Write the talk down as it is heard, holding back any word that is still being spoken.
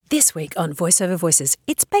This week on Voiceover Voices,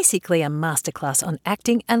 it's basically a masterclass on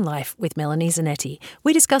acting and life with Melanie Zanetti.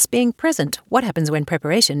 We discuss being present, what happens when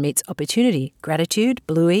preparation meets opportunity, gratitude,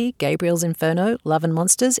 Bluey, Gabriel's Inferno, Love and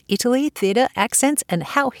Monsters, Italy, theatre, accents, and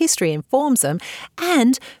how history informs them.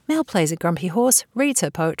 And Mel plays a grumpy horse, reads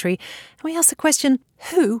her poetry, and we ask the question,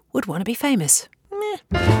 who would want to be famous?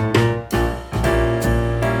 Meh.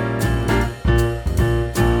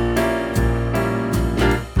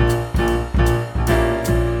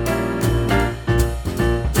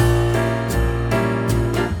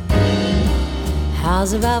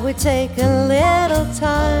 How's about we take a little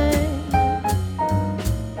time?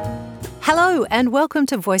 Hello and welcome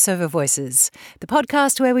to Voiceover Voices, the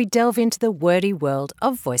podcast where we delve into the wordy world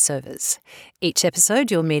of voiceovers. Each episode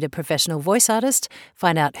you'll meet a professional voice artist,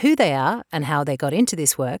 find out who they are and how they got into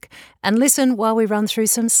this work, and listen while we run through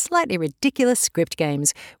some slightly ridiculous script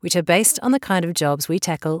games which are based on the kind of jobs we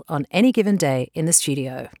tackle on any given day in the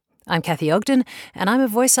studio. I'm Kathy Ogden and I'm a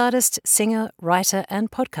voice artist, singer, writer and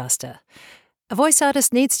podcaster. A voice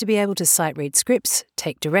artist needs to be able to sight-read scripts,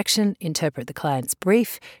 take direction, interpret the client's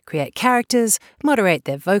brief, create characters, moderate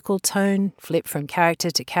their vocal tone, flip from character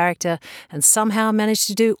to character, and somehow manage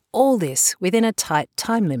to do all this within a tight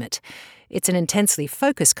time limit. It's an intensely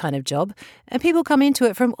focused kind of job, and people come into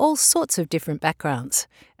it from all sorts of different backgrounds.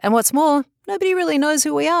 And what's more, nobody really knows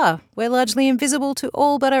who we are. We're largely invisible to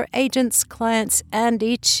all but our agents, clients, and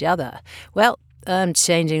each other. Well, I'm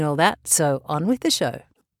changing all that, so on with the show.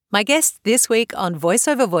 My guest this week on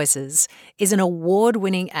Voiceover Voices is an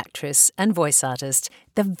award-winning actress and voice artist,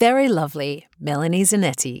 the very lovely Melanie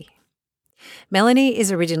Zanetti. Melanie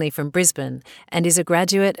is originally from Brisbane and is a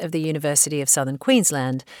graduate of the University of Southern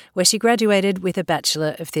Queensland, where she graduated with a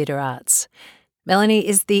Bachelor of Theatre Arts. Melanie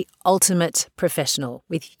is the ultimate professional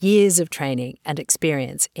with years of training and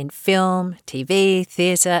experience in film, TV,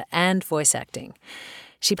 theatre and voice acting.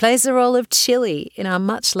 She plays the role of Chili in our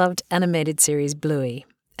much-loved animated series Bluey,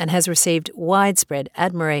 and has received widespread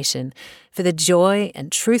admiration for the joy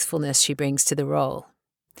and truthfulness she brings to the role.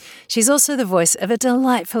 She's also the voice of a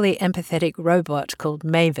delightfully empathetic robot called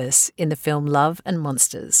Mavis in the film Love and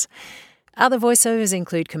Monsters. Other voiceovers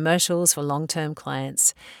include commercials for long-term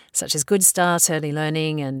clients, such as Good Start Early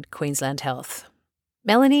Learning and Queensland Health.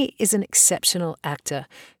 Melanie is an exceptional actor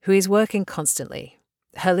who is working constantly.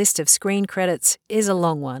 Her list of screen credits is a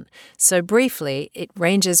long one, so briefly it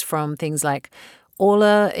ranges from things like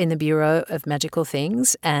Orla in the Bureau of Magical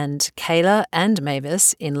Things and Kayla and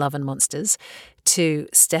Mavis in Love and Monsters, to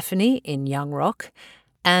Stephanie in Young Rock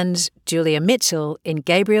and Julia Mitchell in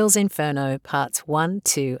Gabriel's Inferno Parts 1,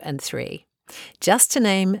 2 and 3, just to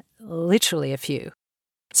name literally a few.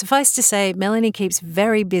 Suffice to say, Melanie keeps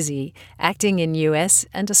very busy acting in US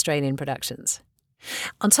and Australian productions.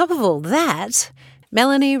 On top of all that,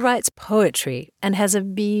 Melanie writes poetry and has a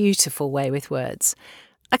beautiful way with words.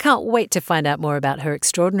 I can't wait to find out more about her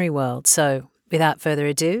extraordinary world, so without further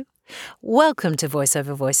ado, welcome to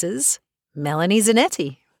Voiceover Voices, Melanie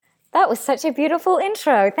Zanetti. That was such a beautiful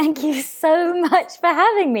intro. Thank you so much for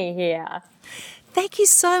having me here. Thank you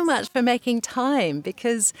so much for making time,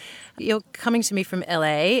 because you're coming to me from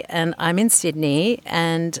LA and I'm in Sydney,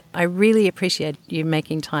 and I really appreciate you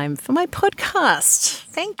making time for my podcast.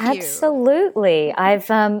 Thank you. Absolutely. I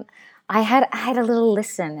had a little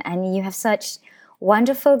listen, and you have such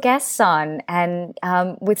wonderful guests on, and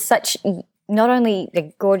with such not only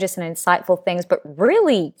the gorgeous and insightful things, but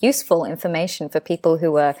really useful information for people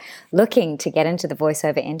who are looking to get into the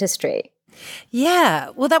voiceover industry. Yeah,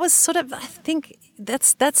 well, that was sort of, I think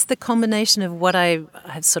that's the combination of what I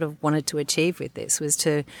have sort of wanted to achieve with this, was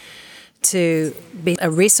to be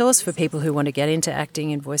a resource for people who want to get into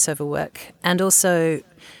acting and voiceover work, and also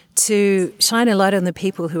to shine a light on the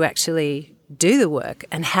people who actually do the work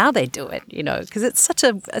and how they do it, you know, because it's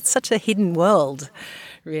such a hidden world,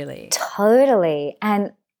 really. Totally.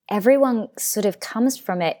 And everyone sort of comes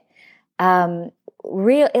from it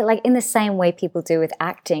like in the same way people do with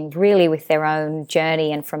acting, really with their own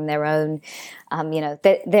journey and from their own,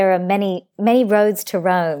 there are many roads to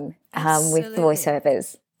Rome with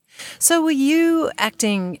voiceovers. So were you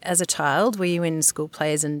acting as a child? Were you in school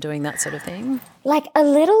plays and doing that sort of thing? Like a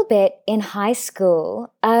little bit in high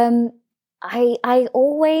school. I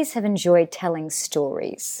always have enjoyed telling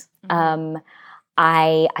stories. Mm-hmm.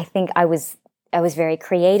 I think I was very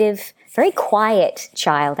creative, very quiet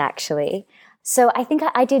child, actually. So I think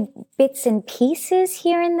I did bits and pieces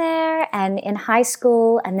here and there and in high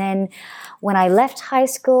school. And then when I left high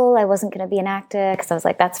school, I wasn't going to be an actor because I was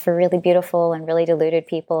like, that's for really beautiful and really deluded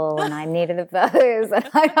people. And I needed those. And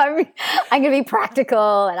I'm going to be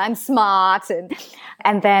practical and I'm smart.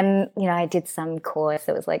 And then, I did some course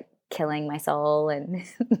that was like killing my soul. And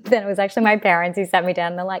then it was actually my parents who sat me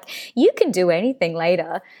down and they're like, you can do anything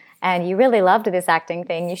later. And you really loved this acting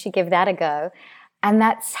thing. You should give that a go. And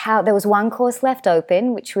that's how, there was one course left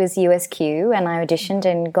open, which was USQ, and I auditioned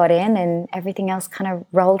and got in, and everything else kind of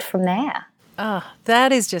rolled from there. Oh,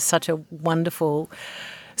 that is just such a wonderful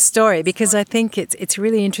story, because I think it's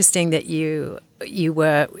really interesting that you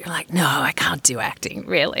were like, no, I can't do acting,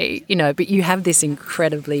 really, but you have this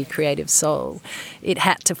incredibly creative soul. It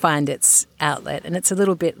had to find its outlet, and it's a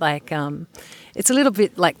little bit like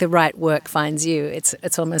the right work finds you.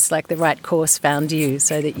 It's almost like the right course found you,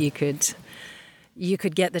 so that you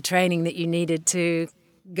could get the training that you needed to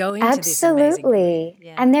go into this amazing. Absolutely.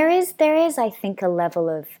 Yeah. And there is, I think, a level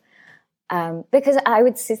of, because I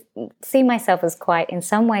would see myself as in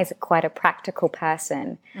some ways, quite a practical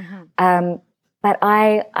person. Mm-hmm. But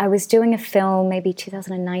I was doing a film maybe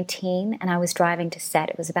 2019, and I was driving to set.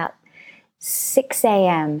 It was about 6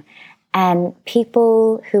 a.m., and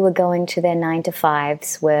people who were going to their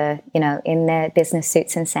 9-to-5s were, in their business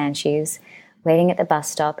suits and sand shoes, waiting at the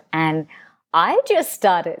bus stop. And I just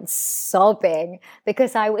started sobbing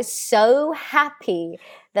because I was so happy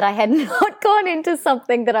that I had not gone into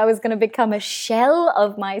something that I was going to become a shell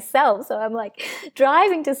of myself. So I'm like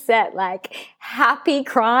driving to set, like happy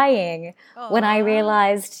crying. Aww. When I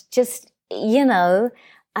realized just,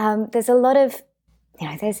 there's a lot of,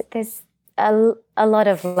 there's a lot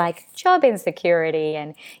of like job insecurity,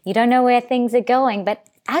 and you don't know where things are going. But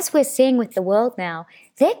as we're seeing with the world now,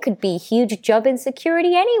 there could be huge job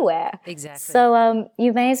insecurity anywhere. Exactly. So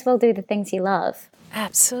you may as well do the things you love.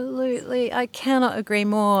 Absolutely. I cannot agree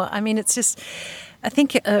more. I mean, it's just, I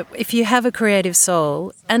think if you have a creative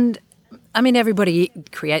soul, and I mean, everybody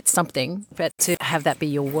creates something, but to have that be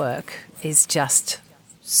your work is just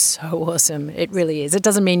so awesome. It really is. It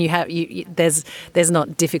doesn't mean there's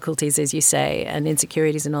not difficulties, as you say, and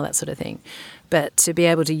insecurities and all that sort of thing. But to be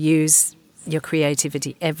able to use your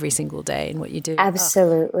creativity every single day in what you do.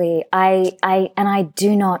 Absolutely. I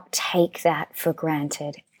do not take that for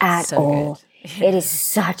granted at all. It is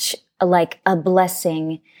such a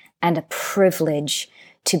blessing and a privilege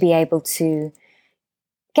to be able to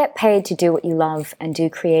get paid to do what you love and do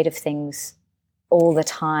creative things all the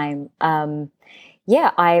time. I'm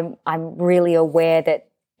really aware that,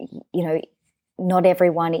 not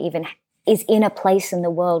everyone even is in a place in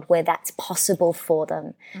the world where that's possible for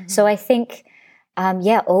them. Mm-hmm. So I think,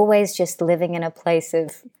 always just living in a place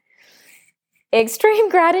of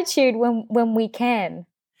extreme gratitude when we can.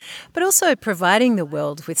 But also providing the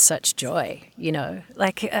world with such joy, you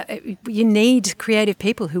need creative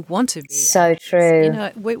people who want to be. So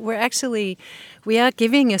true. We are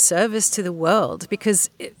giving a service to the world, because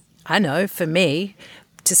I know for me,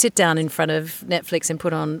 to sit down in front of Netflix and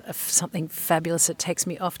put on something fabulous that takes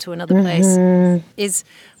me off to another place is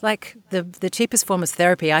like the cheapest form of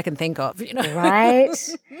therapy I can think of. Right.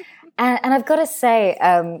 And I've got to say,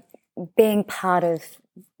 being part of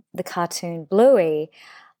the cartoon Bluey,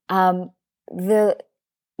 the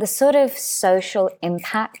sort of social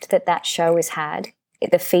impact that show has had,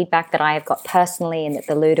 the feedback that I have got personally and that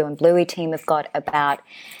the Ludo and Bluey team have got about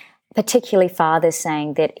particularly fathers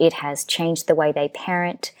saying that it has changed the way they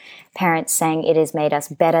parent, parents saying it has made us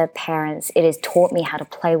better parents, it has taught me how to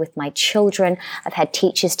play with my children. I've had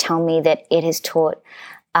teachers tell me that it has taught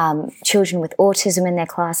children with autism in their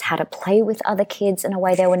class how to play with other kids in a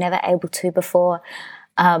way they were never able to before.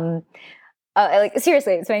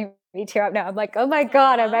 Seriously, it's making me tear up now. I'm like, oh my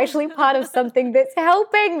God, I'm actually part of something that's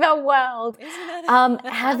helping the world. Isn't that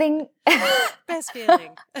having best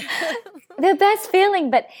feeling? The best feeling,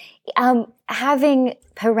 but having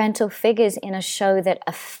parental figures in a show that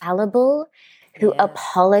are fallible, who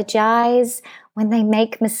apologize when they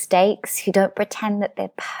make mistakes, who don't pretend that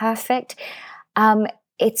they're perfect.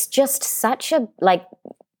 It's just such a,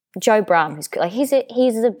 Joe Bram, who's he's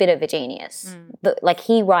a bit of a genius.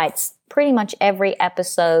 He writes pretty much every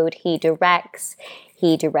episode. He directs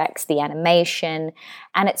the animation,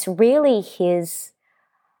 and it's really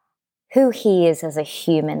who he is as a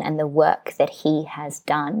human and the work that he has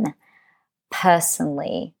done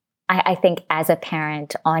personally. I think as a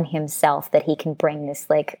parent on himself, that he can bring this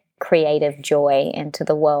creative joy into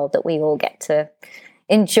the world that we all get to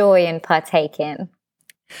enjoy and partake in.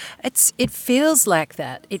 It feels like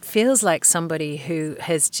that. It feels like somebody who's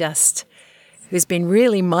been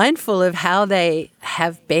really mindful of how they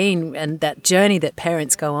have been and that journey that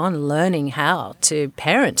parents go on, learning how to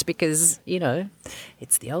parent, because,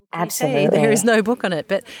 it's the old Absolutely. cliche. There is no book on it.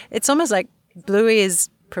 But it's almost like Bluey is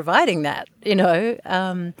providing that,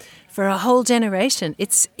 for a whole generation.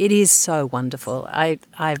 It is so wonderful.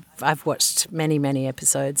 I've watched many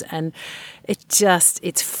episodes, and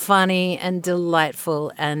it's funny and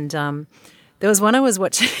delightful. And there was one I was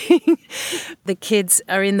watching. The kids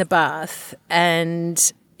are in the bath,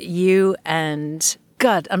 and you and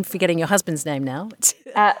God, I'm forgetting your husband's name now.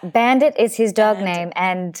 Bandit is his dog name,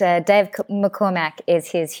 and Dave McCormack is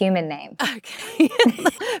his human name. Okay.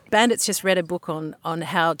 Bandit's just read a book on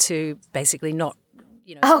how to basically not,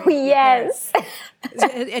 Oh, yes.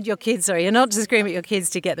 at your kids, sorry, you're not to scream at your kids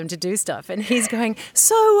to get them to do stuff. And he's going, he's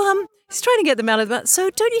trying to get them out of the bath. So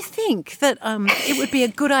don't you think that it would be a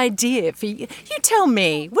good idea for you tell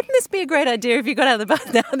me, wouldn't this be a great idea if you got out of the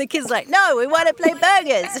bath now? And the kid's like, no, we want to play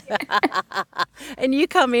burgers. And you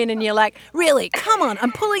come in and you're like, really, come on,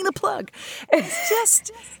 I'm pulling the plug.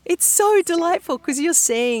 It's so delightful because you're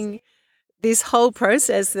seeing this whole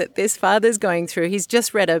process that this father's going through. He's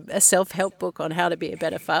just read a self-help book on how to be a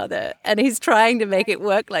better father, and he's trying to make it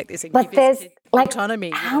work like this. But there's autonomy.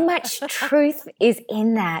 How much truth is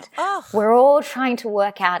in that? Oh. We're all trying to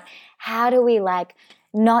work out, how do we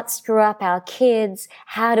not screw up our kids?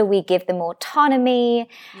 How do we give them autonomy?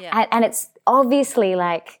 Yeah. And it's obviously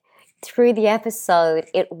through the episode,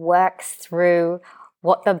 it works through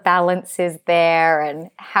what the balance is there and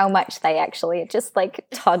how much they actually are just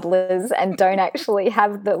toddlers and don't actually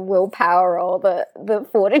have the willpower or the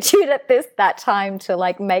fortitude at that time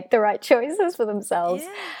to make the right choices for themselves.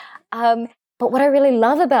 Yeah. But what I really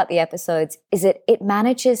love about the episodes is it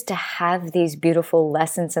manages to have these beautiful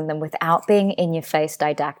lessons in them without being in-your-face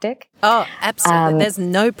didactic. Oh, absolutely. There's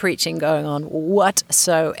no preaching going on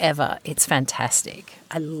whatsoever. It's fantastic.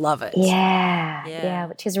 I love it. Yeah,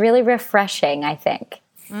 which is really refreshing, I think.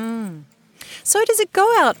 So does it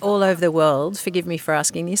go out all over the world? Forgive me for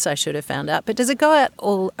asking this, I should have found out. But does it go out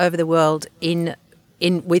all over the world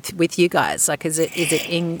with you guys? Is it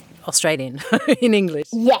in Australian, in English?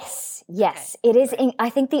 Yes. It is. I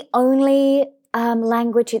think the only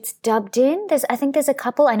language it's dubbed in, I think there's a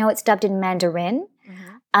couple. I know it's dubbed in Mandarin.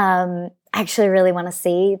 Mm-hmm. I actually really want to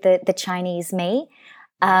see the Chinese me,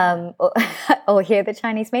 or hear the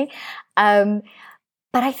Chinese me. But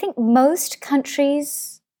I think most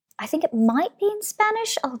countries, I think it might be in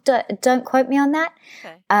Spanish. Don't quote me on that.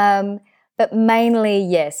 Okay. But mainly,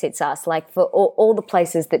 yes, it's us. For all the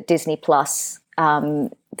places that Disney Plus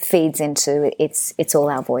feeds into, it's all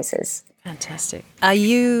our voices. Fantastic. Are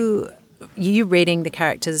you reading the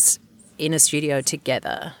characters in a studio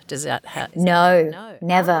together? Does that happen? No,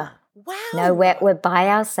 never. Wow. No, we're by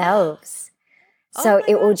ourselves. So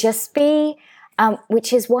it will just be,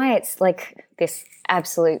 which is why it's this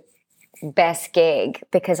absolute best gig,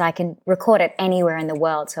 because I can record it anywhere in the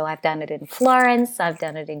world. So I've done it in Florence, I've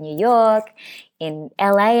done it in New York, in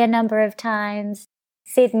LA a number of times,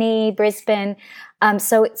 Sydney, Brisbane.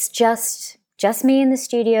 So it's just me in the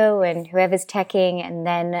studio and whoever's teching, and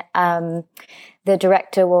then the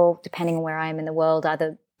director will, depending on where I am in the world,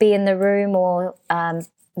 either be in the room or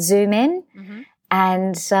Zoom in, mm-hmm.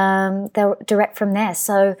 and they'll direct from there.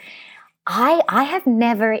 So I have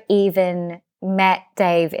never even met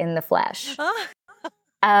Dave in the flesh.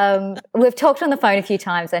 We've talked on the phone a few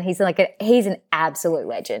times, and he's an absolute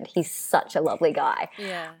legend. He's such a lovely guy.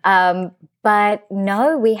 Yeah. But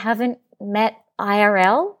no, we haven't met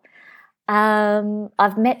IRL.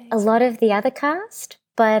 I've met a lot of the other cast,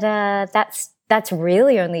 but that's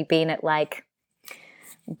really only been at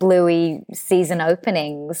Bluey season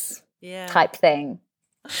openings type thing.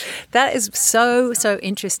 That is so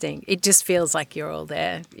interesting. It just feels like you're all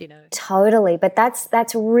there, Totally, but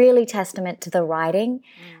that's really testament to the writing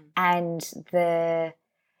and the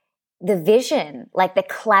vision, the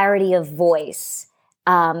clarity of voice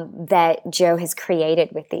that Joe has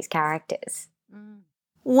created with these characters.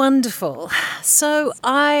 Wonderful. So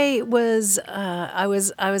I was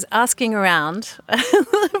asking around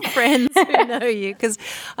friends who know you, because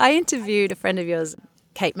I interviewed a friend of yours,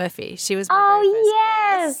 Kate Murphy. She was my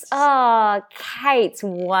very first guest. Oh, Kate's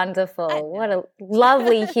wonderful. What a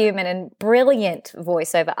lovely human and brilliant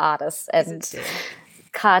voiceover artist and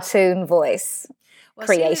cartoon voice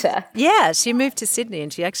creator. She moved to Sydney,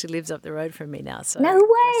 and she actually lives up the road from me now. So no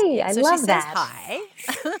way. I love she that.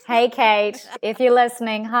 Says hi. Hey, Kate, if you're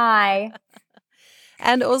listening, hi.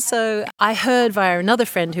 And also, I heard via another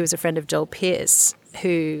friend who was a friend of Joel Pearce,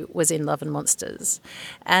 who was in Love and Monsters,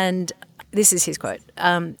 and this is his quote.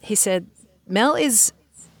 He said, Mel is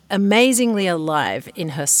amazingly alive in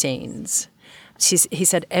her scenes. He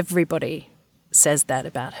said, everybody says that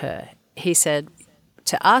about her. He said,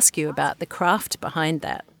 to ask you about the craft behind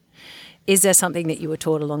that, is there something that you were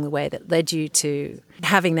taught along the way that led you to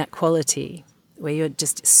having that quality where you're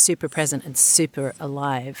just super present and super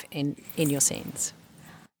alive in your scenes?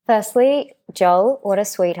 Firstly, Joel, what a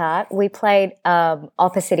sweetheart. We played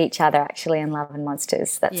opposite each other actually in Love and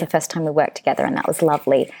Monsters. That's the first time we worked together, and that was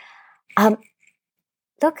lovely.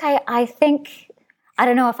 Look, I think, I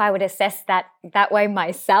don't know if I would assess that way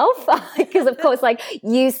myself, because of course, like,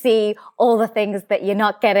 you see all the things that you're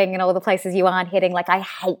not getting and all the places you aren't hitting. Like, I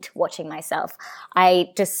hate watching myself.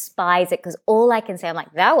 I despise it because all I can say, I'm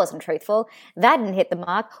like, that wasn't truthful. That didn't hit the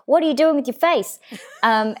mark. What are you doing with your face?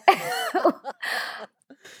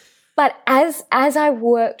 But as I've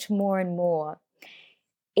worked more and more,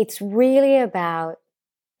 it's really about,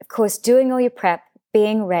 of course, doing all your prep,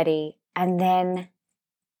 being ready, and then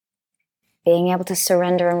being able to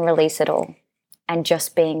surrender and release it all, and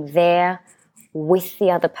just being there with the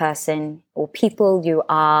other person or people you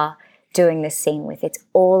are doing this scene with. It's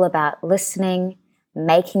all about listening,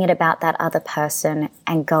 making it about that other person,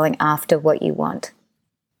 and going after what you want.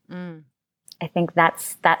 I think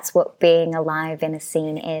that's what being alive in a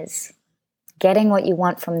scene is. Getting what you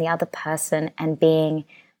want from the other person and being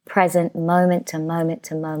present moment to moment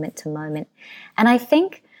to moment to moment. And I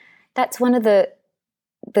think that's one of the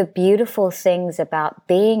beautiful things about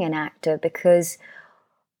being an actor, because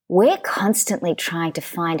we're constantly trying to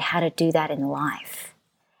find how to do that in life.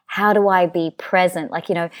 How do I be present? Like,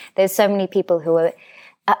 you know, there's so many people who are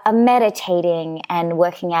meditating and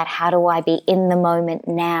working out how do I be in the moment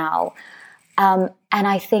now. And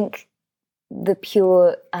I think the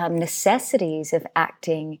pure necessities of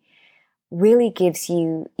acting really gives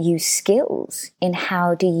you skills in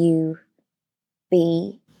how do you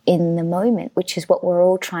be in the moment, which is what we're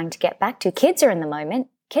all trying to get back to. Kids are in the moment.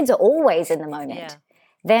 Kids are always in the moment. Yeah.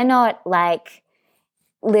 They're not like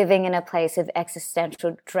living in a place of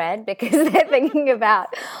existential dread because they're thinking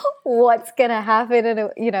about what's going to happen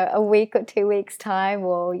in a week or 2 weeks time,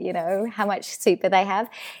 or, you know, how much super they have.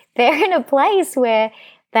 They're in a place where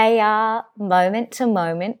they are moment to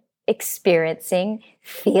moment experiencing,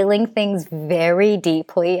 feeling things very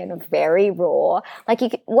deeply and very raw.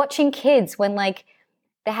 Like watching kids when, like,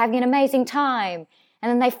 they're having an amazing time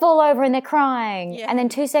and then they fall over and they're crying. Yeah. And then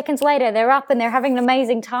 2 seconds later, they're up and they're having an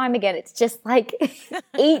amazing time again. It's just like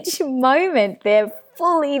each moment they're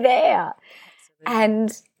fully there. Absolutely.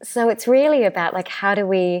 And so it's really about, like, how do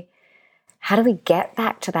we get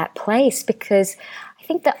back to that place? Because I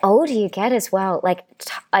think the older you get as well, like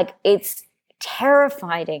it's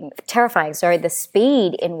terrifying, the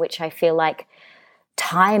speed in which I feel like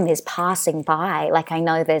time is passing by. Like, I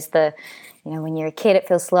know there's when you're a kid, it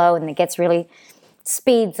feels slow and it gets really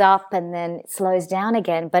speeds up and then it slows down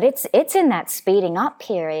again. But it's in that speeding up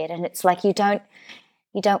period, and it's like you don't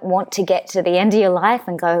want to get to the end of your life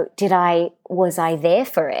and go, was I there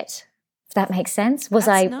for it? If that makes sense. Was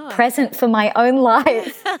I present for my own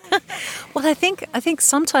life? Well, I think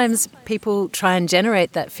sometimes people try and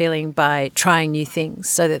generate that feeling by trying new things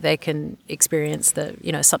so that they can experience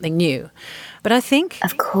something new. But I think,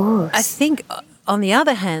 of course, on the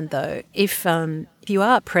other hand, though, if you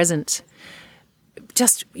are present,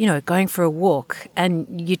 just, going for a walk,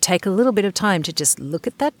 and you take a little bit of time to just look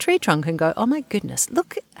at that tree trunk and go, oh my goodness,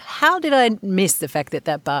 look, how did I miss the fact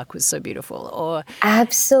that bark was so beautiful? Or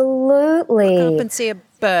absolutely, look up and see a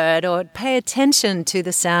bird, or pay attention to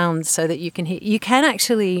the sounds so that you can hear. You can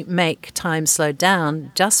actually make time slow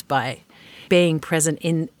down just by being present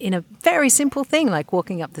in a very simple thing like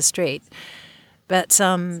walking up the street. But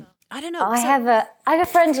I don't know. I have a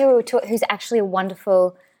friend who's actually a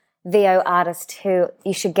wonderful VO artist who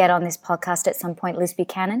you should get on this podcast at some point, Liz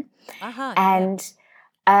Buchanan. Uh-huh, and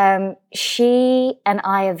she and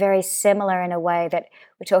I are very similar in a way that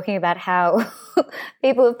we're talking about how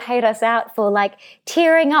people have paid us out for, like,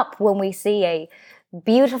 tearing up when we see a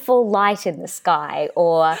beautiful light in the sky.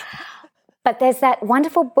 But there's that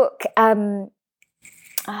wonderful book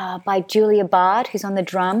by Julia Bard, who's on the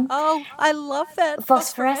drum. Oh, I love that.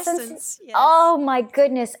 Phosphorescence. Yes. Oh, my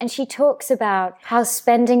goodness. And she talks about how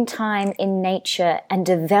spending time in nature and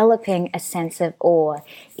developing a sense of awe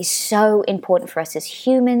is so important for us as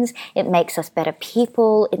humans. It makes us better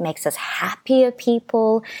people. It makes us happier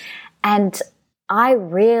people. And I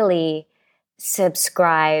really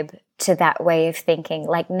subscribe to that way of thinking.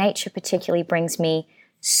 Like, nature particularly brings me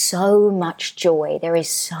so much joy. There is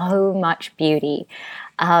so much beauty.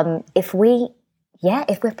 If we're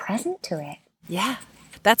present to it. Yeah.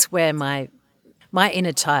 That's where my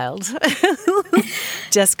inner child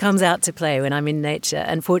just comes out to play when I'm in nature.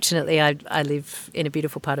 And fortunately, I live in a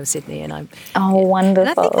beautiful part of Sydney, and wonderful. And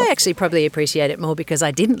I think I actually probably appreciate it more because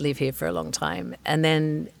I didn't live here for a long time.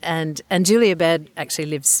 And Julia Baird actually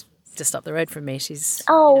lives just up the road from me. She's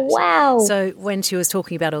wow. So when she was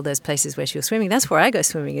talking about all those places where she was swimming, that's where I go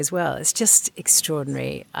swimming as well. It's just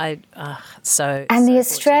extraordinary. And the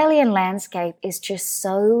Australian landscape is just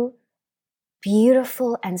so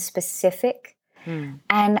beautiful and specific.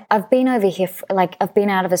 And I've been over here, I've been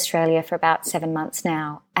out of Australia for about 7 months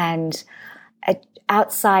now, and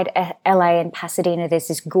outside LA and Pasadena, there's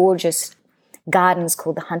this gorgeous gardens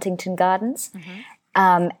called the Huntington Gardens,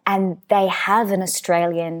 and they have an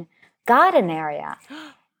Australian garden area.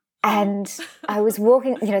 And I was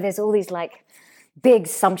walking, there's all these like big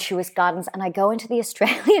sumptuous gardens, and I go into the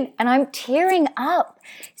Australian and I'm tearing up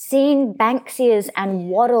seeing Banksias and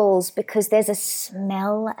wattles, because there's a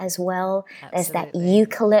smell as well. Absolutely. There's that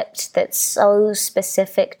eucalypt that's so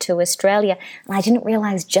specific to Australia, and I didn't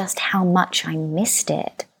realize just how much I missed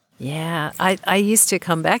it. Yeah, I used to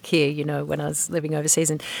come back here, when I was living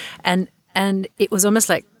overseas, and it was almost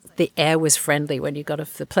like the air was friendly when you got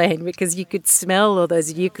off the plane, because you could smell all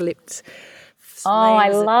those eucalypt. I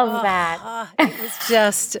love that. It was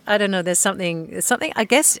just, I don't know, there's something, I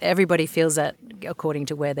guess everybody feels that according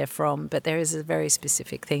to where they're from, but there is a very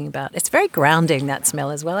specific thing about, it's very grounding, that smell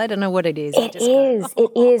as well. I don't know what it is. It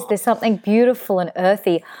is. There's something beautiful and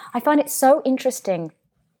earthy. I find it so interesting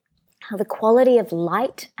how the quality of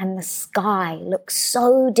light and the sky looks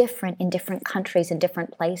so different in different countries and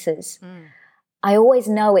different places. I always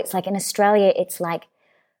know it's like in Australia, it's like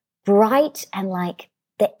bright and like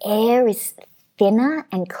the air is thinner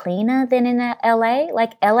and cleaner than in LA.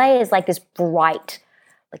 Like LA is like this bright,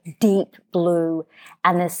 like deep blue,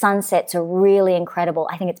 and the sunsets are really incredible.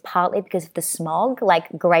 I think it's partly because of the smog, like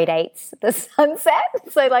grade 8's the sunset.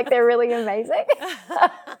 So like they're really amazing.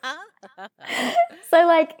 So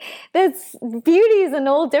like there's beauties in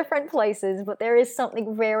all different places, but there is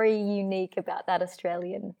something very unique about that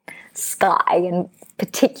Australian sky and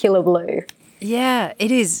particular blue. Yeah,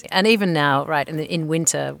 it is. And even now, right, in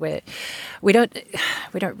winter, where we don't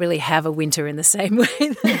really have a winter in the same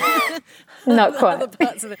way. Not quite. Other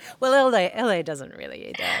parts of LA doesn't really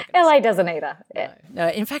either. LA doesn't either. Yeah. No,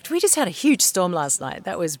 in fact, we just had a huge storm last night.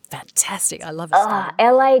 That was fantastic. I love a storm.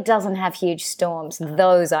 LA doesn't have huge storms.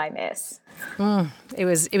 Those I miss. It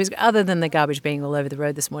was other than the garbage being all over the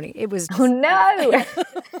road this morning. It was. Oh no.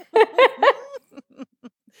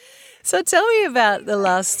 So tell me about the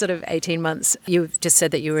last sort of 18 months. You've just said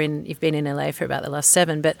that you've been in LA for about the last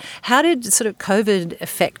 7, but how did sort of COVID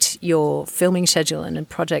affect your filming schedule and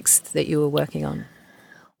projects that you were working on?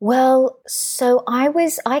 Well, so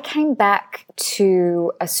I came back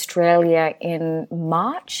to Australia in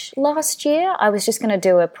March last year. I was just going to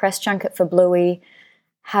do a press junket for Bluey,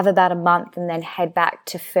 have about a month, and then head back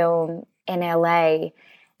to film in LA.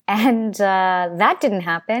 And that didn't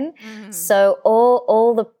happen. So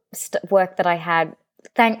all the work that I had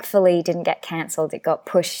thankfully didn't get cancelled. It got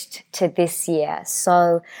pushed to this year.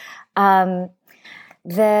 So I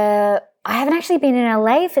haven't actually been in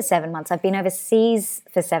LA for 7 months. I've been overseas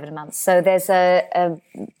for 7 months. So there's a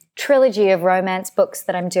trilogy of romance books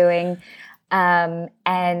that I'm doing,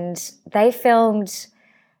 and they filmed.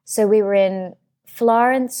 So we were in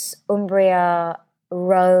Florence, Umbria,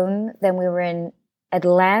 Rome, then we were in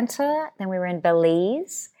Atlanta, then we were in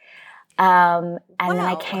Belize. And then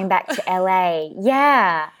I came back to LA.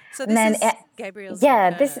 Yeah. So this is Gabriel's. So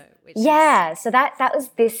that was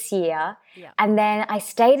this year. Yeah. And then I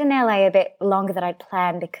stayed in LA a bit longer than I'd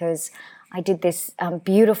planned, because I did this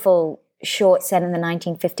beautiful short set in the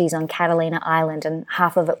 1950s on Catalina Island, and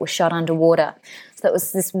half of it was shot underwater. So that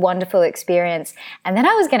was this wonderful experience. And then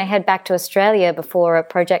I was going to head back to Australia before a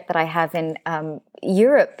project that I have in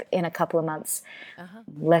Europe in a couple of months.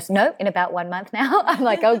 In about 1 month now. I'm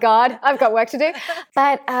like, oh God, I've got work to do.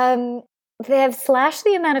 But they've slashed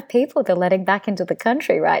the amount of people they're letting back into the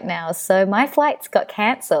country right now. So my flights got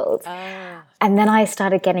cancelled. And then I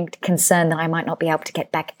started getting concerned that I might not be able to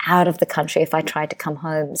get back out of the country if I tried to come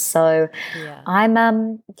home. So I'm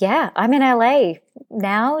in LA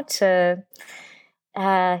now to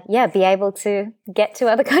be able to get to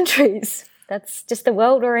other countries. That's just the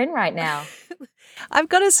world we're in right now. I've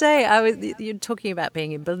got to say, you're talking about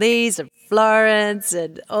being in Belize and Florence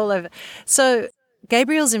and all over. So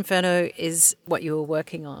Gabriel's Inferno is what you were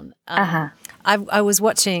working on. I was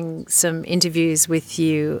watching some interviews with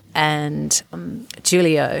you and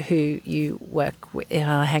Julio, who you work with.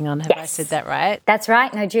 Hang on, have I said that right? That's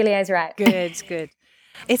right. No, Julio's right. Good.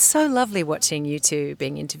 It's so lovely watching you two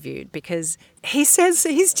being interviewed, because he says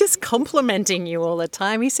he's just complimenting you all the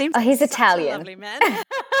time. He seems he's such Italian. A lovely man.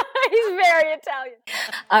 He's very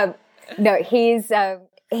Italian. No,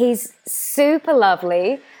 he's super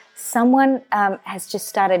lovely. Someone has just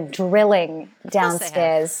started drilling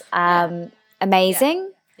downstairs.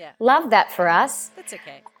 Amazing. Yeah. Love that for us. That's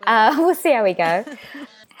okay. We'll see how we go.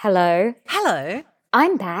 Hello. Hello.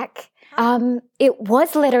 I'm back. It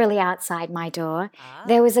was literally outside my door.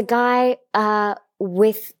 There was a guy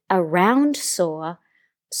with a round saw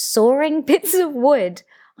sawing bits of wood.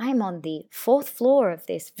 I'm on the 4th floor of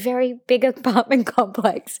this very big apartment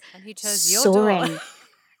complex. And he chose your door.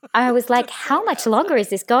 I was like, how much longer is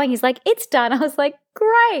this going? He's like, it's done. I was like,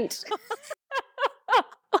 great.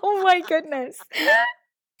 Oh my goodness.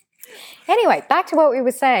 Anyway, back to what we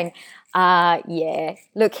were saying. Yeah.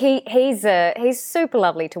 Look, he's super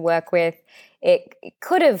lovely to work with. It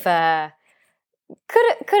could have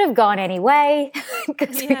gone any way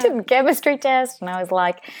because we did a chemistry test, and I was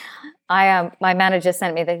like, my manager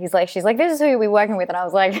sent me that. She's like, this is who you'll be working with, and I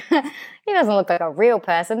was like, he doesn't look like a real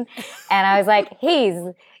person, and I was like, he's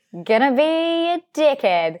gonna be a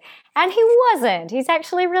dickhead, and he wasn't. He's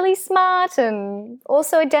actually really smart, and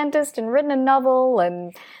also a dentist, and written a novel,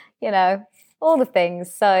 and all the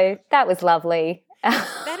things. So that was lovely.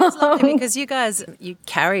 That is lovely because you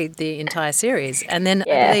carried the entire series, and then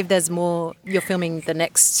I believe there's more. You're filming the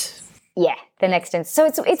next. Yeah, the next. So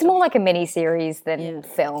it's more like a mini series than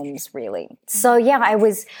films, really. So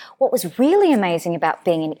what was really amazing about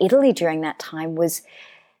being in Italy during that time was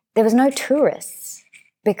there was no tourists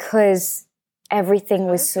because everything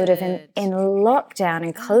was sort of in lockdown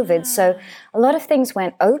and COVID. So a lot of things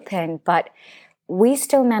went open, but we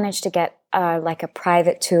still managed to get like a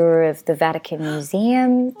private tour of the Vatican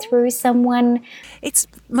Museum through someone. It's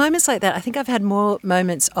moments like that. I think I've had more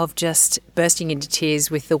moments of just bursting into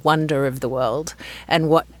tears with the wonder of the world and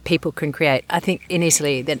what people can create, I think, in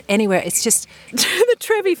Italy than anywhere. It's just the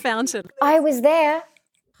Trevi Fountain. I was there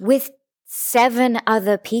with 7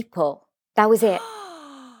 other people. That was it.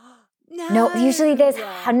 No, usually there's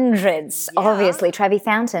hundreds, obviously, Trevi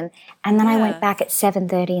Fountain. And then I went back at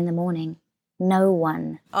 7:30 in the morning. No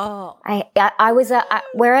one. Oh. I was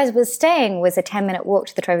where I was staying was a 10-minute walk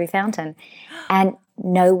to the Trevi Fountain, and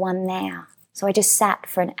no one there. So I just sat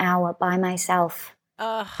for an hour by myself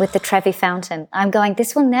with the Trevi Fountain. I'm going,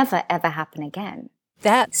 this will never, ever happen again.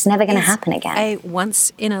 It's never going to happen again. A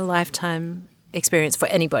once-in-a-lifetime experience for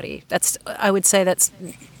anybody. I would say that's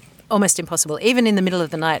almost impossible. Even in the middle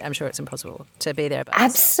of the night, I'm sure it's impossible to be there by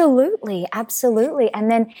yourself. Absolutely, absolutely.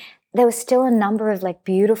 And then there was still a number of like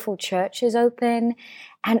beautiful churches open,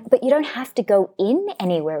 but you don't have to go in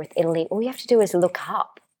anywhere with Italy. All you have to do is look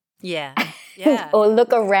up. Yeah. Or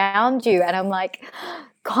look around you. And I'm like,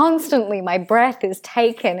 constantly my breath is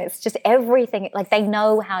taken. It's just everything. Like they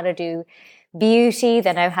know how to do beauty.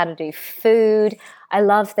 They know how to do food. I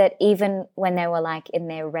love that even when they were like in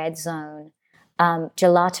their red zone,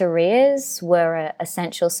 gelaterias were an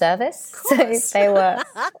essential service. So they were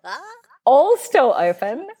all still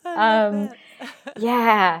open.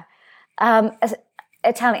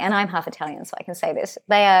 Italian, and I'm half Italian, so I can say this.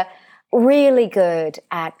 They are really good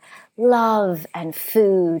at love and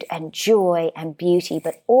food and joy and beauty,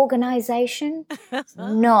 but organization,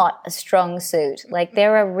 not a strong suit. Like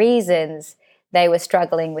there are reasons they were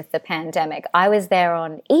struggling with the pandemic. I was there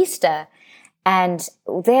on Easter, and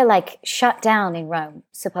they're like shut down in Rome,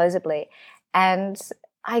 supposedly. And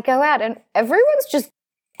I go out and everyone's just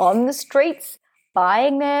on the streets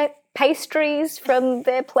buying their pastries from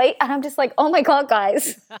their plate. And I'm just like, oh my God,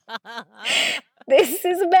 guys, this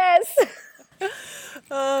is a mess.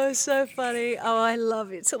 Oh, so funny. Oh, I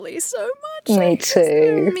love Italy so much. Me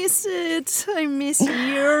too. I miss it. I miss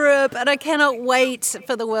Europe. And I cannot wait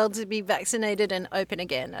for the world to be vaccinated and open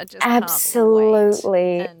again. I just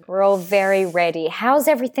Absolutely. can't wait. We're all very ready. How's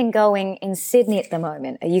everything going in Sydney at the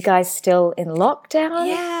moment? Are you guys still in lockdown?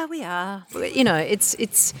 Yeah, we are.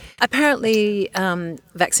 It's apparently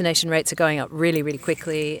vaccination rates are going up really, really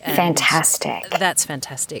quickly. And fantastic. That's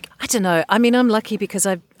fantastic. I don't know. I mean, I'm lucky because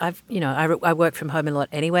I work from home a lot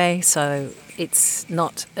anyway, so it's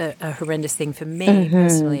not a horrendous thing for me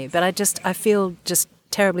personally. But I feel just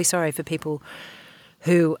terribly sorry for people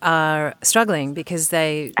who are struggling because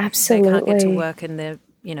they can't get to work, and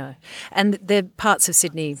and the parts of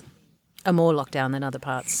Sydney are more locked down than other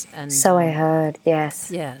parts. And so I heard,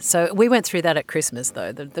 yes. Yeah, so we went through that at Christmas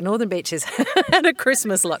though. The Northern Beaches had a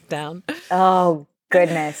Christmas lockdown. Oh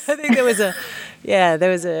goodness. I think there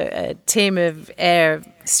was a team of air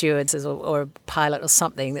stewards or a pilot or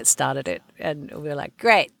something that started it, and we were like,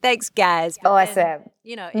 great, thanks guys. But awesome.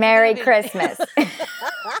 then, Merry Christmas.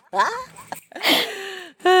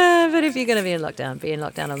 But if you're going to be in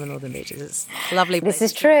lockdown on the northern beaches. It's lovely. This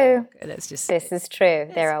is true. And it's just This is true.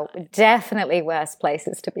 There are definitely worse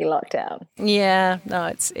places to be locked down. yeah. No,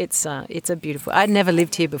 it's a beautiful. I'd never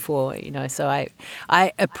lived here before, so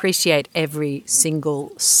I appreciate every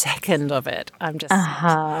single second of it. I'm just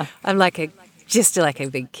I'm like a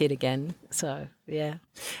big kid again. So yeah,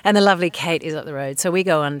 and the lovely Kate is up the road, so we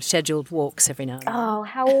go on scheduled walks every now and then. Oh,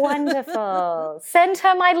 how wonderful! Send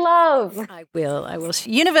her my love. I will.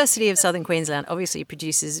 University of Southern Queensland obviously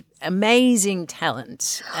produces amazing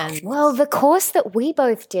talent. And well, the course that we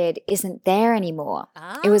both did isn't there anymore.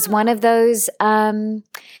 It was one of those,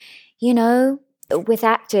 with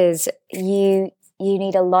actors, you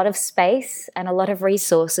need a lot of space and a lot of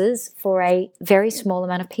resources for a very small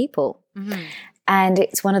amount of people. Mm-hmm. And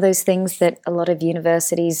it's one of those things that a lot of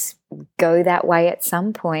universities go that way at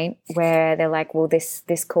some point, where they're like, well, this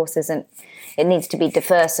course it needs to be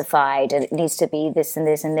diversified, and it needs to be this and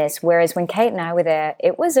this and this. Whereas when Kate and I were there,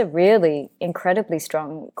 it was a really incredibly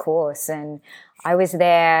strong course. And I was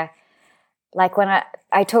there, like when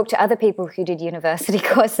I talk to other people who did university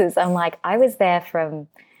courses, I'm like, I was there from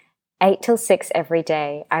 8 till 6 every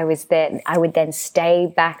day. I was there. I would then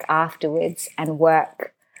stay back afterwards and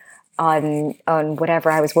work on whatever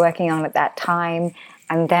I was working on at that time,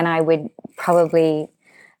 and then I would probably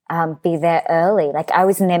be there early. Like I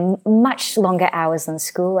was in there much longer hours than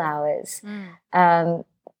school hours.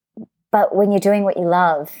 But when you're doing what you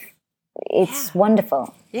love, it's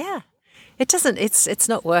wonderful. Yeah, it doesn't. It's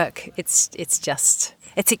not work. It's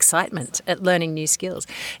excitement at learning new skills.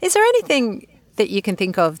 Is there anything that you can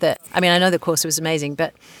think of that? I mean, I know the course was amazing,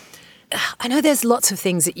 but I know there's lots of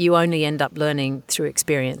things that you only end up learning through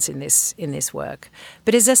experience in this work.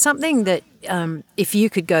 But is there something that if you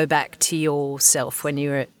could go back to yourself when you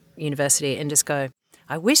were at university and just go,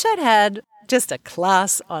 I wish I'd had just a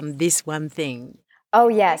class on this one thing? Oh,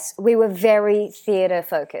 yes. We were very theatre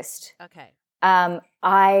focused. Okay.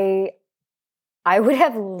 I would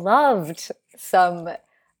have loved some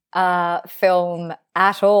film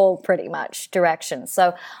at all, pretty much, direction.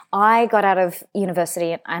 So I got out of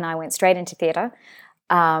university and I went straight into theatre.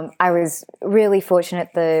 I was really fortunate.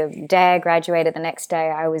 The day I graduated, the next day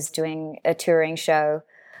I was doing a touring show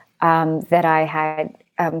that I had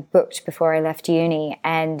booked before I left uni.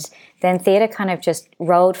 And then theatre kind of just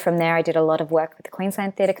rolled from there. I did a lot of work with the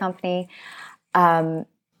Queensland Theatre Company.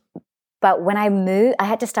 But when I moved, I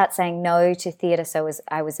had to start saying no to theatre, so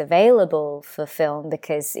I was available for film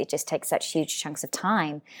because it just takes such huge chunks of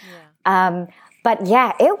time. Yeah. But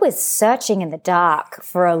yeah, it was searching in the dark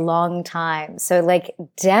for a long time. So like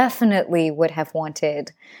definitely would have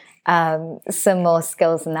wanted some more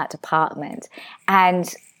skills in that department. And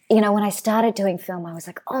when I started doing film, I was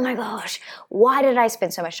like, oh my gosh, why did I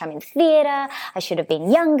spend so much time in theatre? I should have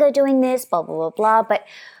been younger doing this, blah, blah, blah, blah. But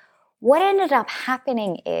what ended up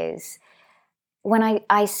happening is when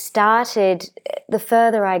I started, the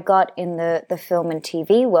further I got in the film and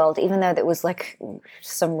TV world, even though there was like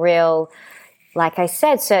some real, like I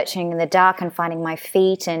said, searching in the dark and finding my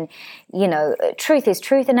feet, and, truth is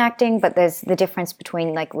truth in acting, but there's the difference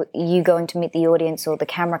between like you going to meet the audience or the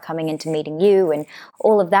camera coming in to meeting you and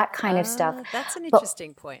all of that kind of stuff. That's an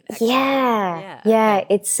interesting point, actually. Yeah. Okay.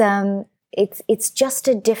 It's just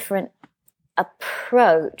a different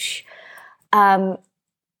approach.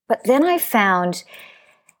 But then I found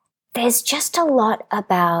there's just a lot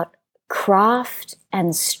about craft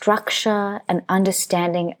and structure and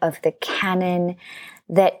understanding of the canon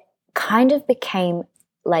that kind of became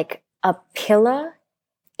like a pillar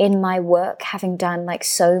in my work, having done like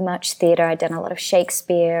so much theatre. I'd done a lot of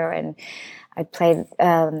Shakespeare, and I played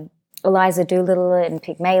Eliza Doolittle and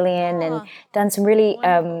Pygmalion, and done some really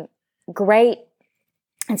great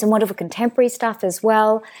and some wonderful contemporary stuff as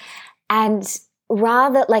well. And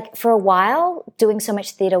rather, like for a while, doing so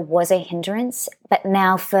much theatre was a hindrance, but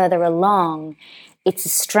now further along, it's a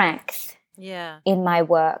strength in my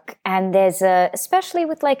work. And there's especially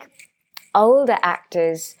with like older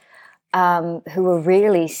actors who are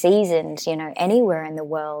really seasoned, anywhere in the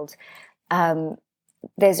world,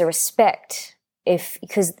 there's a respect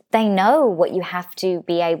because they know what you have to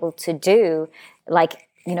be able to do, like,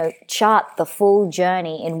 chart the full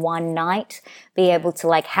journey in one night, be able to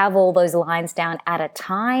like have all those lines down at a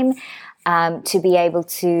time, to be able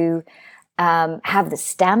to have the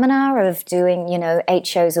stamina of doing, 8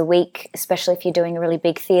 shows a week, especially if you're doing a really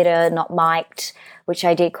big theatre, not mic'd, which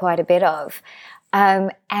I did quite a bit of.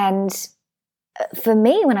 And for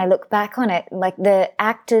me, when I look back on it, like the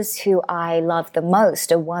actors who I love the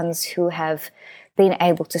most are ones who have been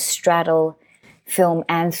able to straddle film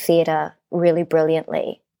and theatre really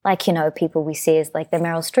brilliantly. Like, people we see as like the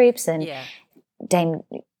Meryl Streeps and Dame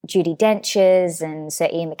Judi Dench's and Sir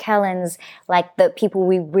Ian McKellen's, like the people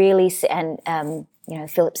we really and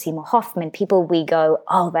Philip Seymour Hoffman, people we go,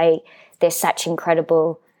 oh, they're such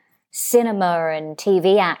incredible cinema and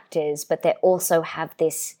TV actors, but they also have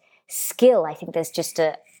this skill. I think there's just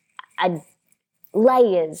a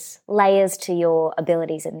layers to your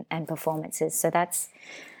abilities and performances. So that's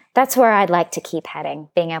where I'd like to keep heading,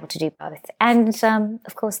 being able to do both. And,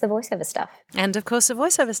 of course, the voiceover stuff.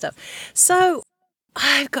 So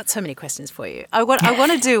I've got so many questions for you. I want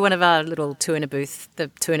to do one of our little two in a booth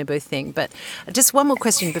thing, but just one more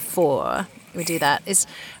question before we do that is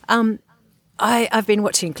I've been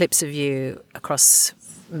watching clips of you across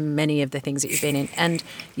many of the things that you've been in, and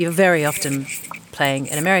you're very often playing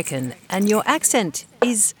an American, and your accent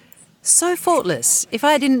is so faultless. If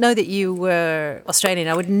I didn't know that you were Australian,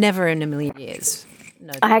 I would never in a million years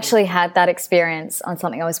know that. I actually had that experience on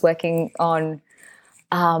something I was working on.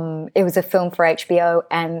 It was a film for HBO,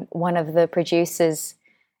 and one of the producers,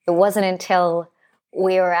 it wasn't until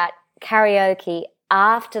we were at karaoke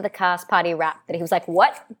after the cast party wrap that he was like,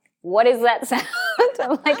 what is that sound?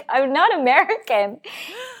 I'm like, I'm not American.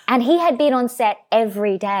 And he had been on set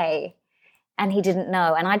every day and he didn't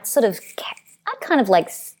know. And it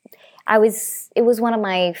was one of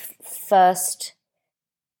my first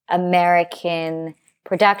American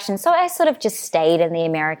productions. So I sort of just stayed in the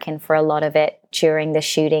American for a lot of it during the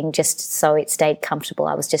shooting, just so it stayed comfortable.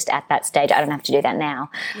 I was just at that stage. I don't have to do that now.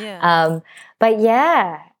 Yeah.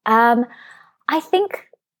 I think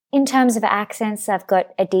in terms of accents, I've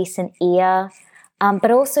got a decent ear,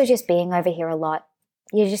 but also just being over here a lot.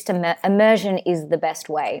 You just immersion is the best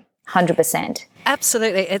way, 100%.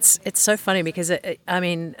 Absolutely, it's so funny because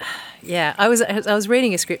I was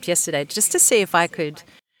reading a script yesterday just to see if I could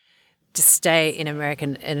just stay in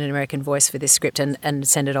an American voice for this script and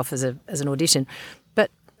send it off as an audition.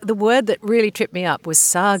 But the word that really tripped me up was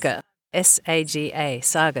saga. SAGA,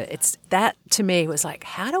 saga. It's that to me was like,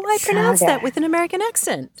 how do I pronounce that with an American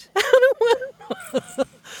accent?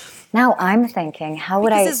 Now I'm thinking, how would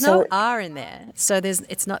because I? There's no R in there, so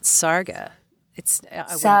it's not sarga. It's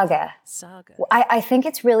saga. Saga. Well, I think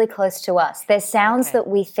it's really close to us. There's sounds that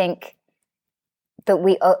we think that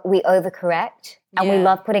we overcorrect, and we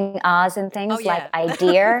love putting R's in things like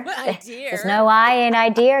idea. Idea. There's no I in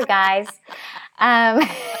idea, guys.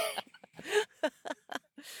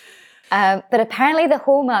 But apparently the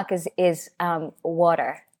hallmark is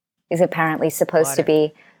water is apparently supposed to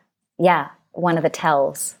be, one of the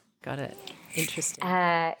tells. Got it. Interesting.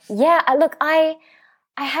 Look, I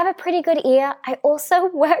have a pretty good ear. I also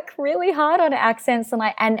work really hard on accents,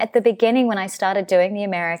 and at the beginning when I started doing the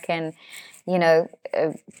American, a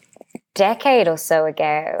decade or so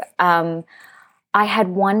ago, I had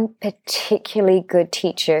one particularly good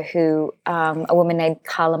teacher who, a woman named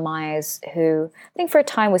Carla Myers, who I think for a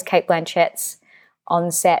time was Cate Blanchett's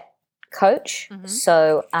on-set coach. Mm-hmm.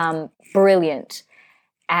 So brilliant.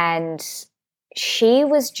 And she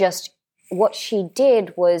was what she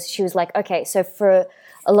did was she was like, okay, so for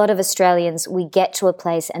a lot of Australians, we get to a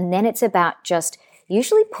place and then it's about just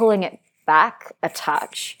usually pulling it back a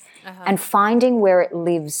touch and finding where it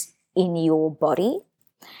lives in your body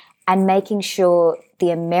and making sure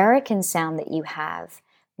the American sound that you have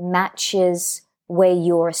matches where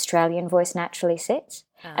your Australian voice naturally sits.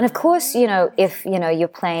 And of course, if, you're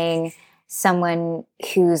playing someone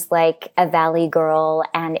who's like a valley girl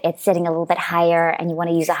and it's sitting a little bit higher and you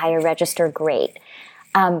want to use a higher register, great.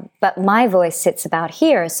 But my voice sits about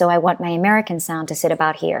here, so I want my American sound to sit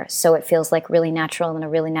about here. So it feels like really natural and a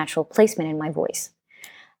really natural placement in my voice.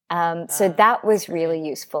 So that was really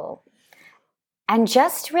useful. And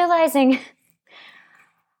just realizing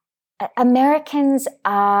Americans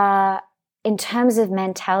are, in terms of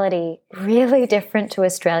mentality, really different to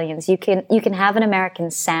Australians. You can have an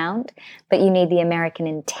American sound, but you need the American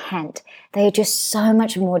intent. They are just so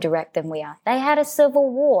much more direct than we are. They had a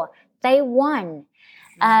civil war. They won.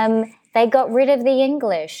 They got rid of the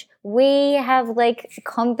English. We have like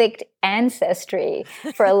convict ancestry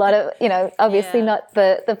for a lot of, obviously not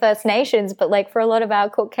the First Nations, but like for a lot of our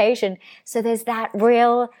Caucasian. So there's that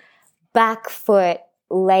real back foot,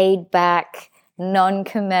 laid back,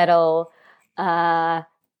 non-committal thing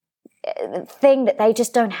that they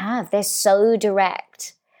just don't have. They're so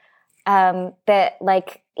direct. That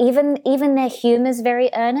like even their humor is very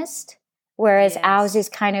earnest, whereas ours is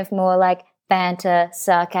kind of more like banter,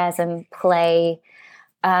 sarcasm, play.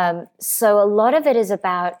 So a lot of it is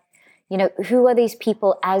about, who are these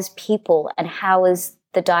people as people and how is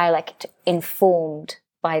the dialect informed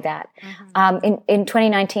by that? Mm-hmm. In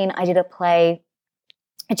 2019, I did a play,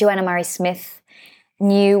 Joanna Murray Smith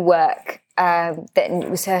new work that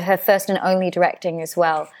was her first and only directing as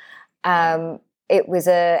well. It was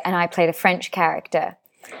and I played a French character.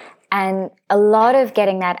 And a lot of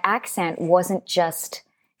getting that accent wasn't just,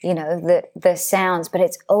 the sounds, but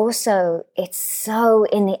it's so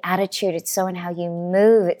in the attitude, it's so in how you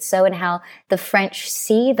move, it's so in how the French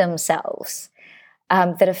see themselves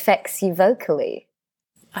that affects you vocally.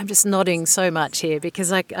 I'm just nodding so much here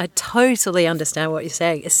because I totally understand what you're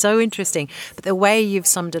saying. It's so interesting. But the way you've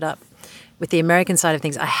summed it up with the American side of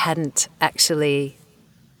things, I hadn't actually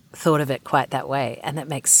thought of it quite that way. And that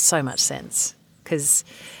makes so much sense because,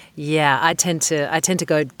 I tend to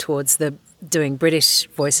go towards the doing British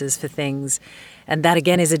voices for things. And that,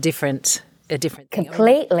 again, is a different thing.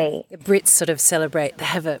 Completely. I mean, the Brits sort of celebrate,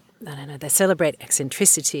 they celebrate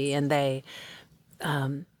eccentricity and they...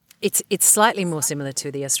 It's slightly more similar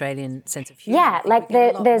to the Australian sense of humour. Yeah, like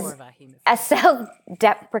there's a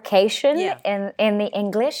self-deprecation in the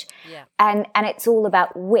English, and it's all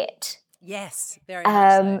about wit. Yes, very much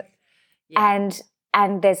so. Yeah.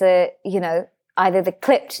 And there's either the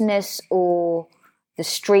clippedness or the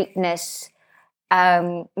streetness,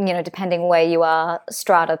 depending where you are,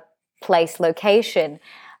 strata, place, location.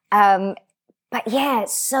 But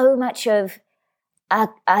so much of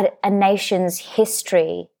a nation's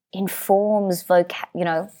history informs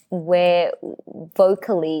where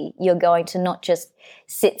vocally you're going to not just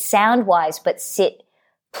sit sound-wise, but sit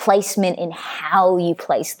placement in how you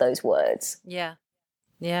place those words. Yeah,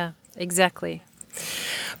 exactly.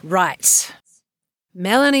 Right.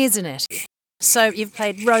 Melanie Zanetti. So you've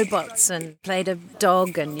played robots and played a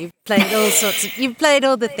dog and you've played you've played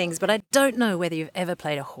all the things, but I don't know whether you've ever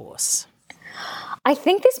played a horse. I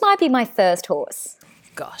think this might be my first horse.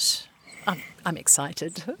 Gosh, I'm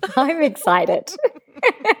excited. I'm excited.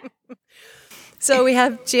 So we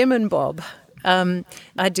have Jim and Bob.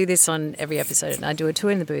 I do this on every episode and I do a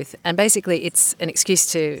tour in the booth. And basically it's an excuse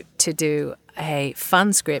to do a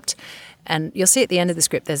fun script. And you'll see at the end of the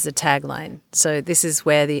script there's a tagline. So this is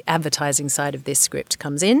where the advertising side of this script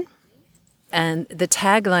comes in. And the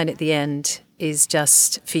tagline at the end is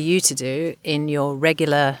just for you to do in your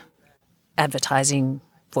regular advertising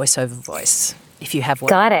voiceover voice, if you have one.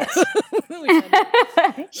 Got it.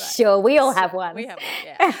 Sure, we all have one. We have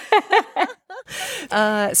one,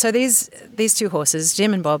 yeah. So these two horses,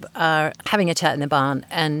 Jim and Bob, are having a chat in the barn,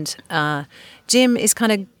 and Jim is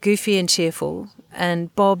kind of goofy and cheerful,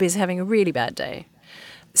 and Bob is having a really bad day.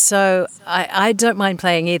 So I don't mind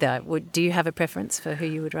playing either. Do you have a preference for who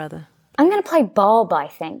you would rather? I'm going to play Bob, I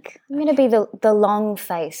think. I'm going to be the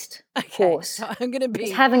long-faced horse. So I'm going to be...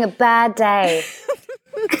 He's having a bad day.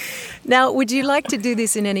 Now, would you like to do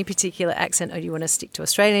this in any particular accent, or do you want to stick to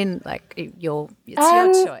Australian? Like, it's your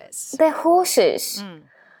choice. They're horses.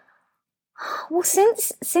 Well,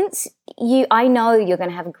 since I know you're going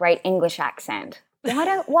to have a great English accent. Why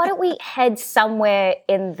don't we head somewhere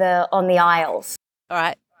on the Isles? All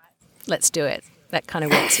right, let's do it. That kind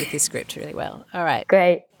of works with this script really well. All right,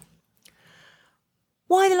 great.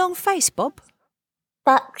 Why the long face, Bob?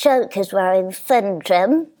 That joke is very thin,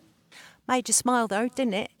 Jim. Made you smile, though,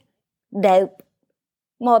 didn't it? Nope.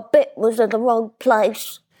 My bit was in the wrong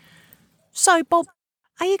place. So, Bob,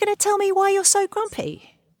 are you going to tell me why you're so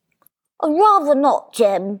grumpy? I'd rather not,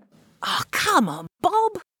 Jim. Oh, come on,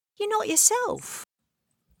 Bob. You're not yourself.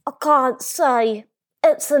 I can't say.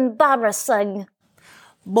 It's embarrassing.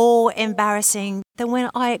 More embarrassing than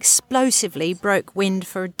when I explosively broke wind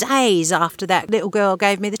for days after that little girl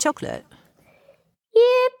gave me the chocolate.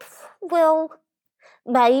 Yep, well,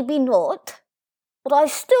 maybe not. But I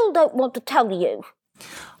still don't want to tell you.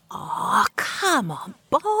 Oh, come on,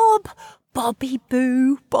 Bob. Bobby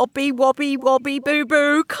Boo, Bobby Wobby Wobby Boo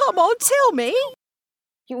Boo. Come on, tell me.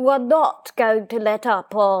 You are not going to let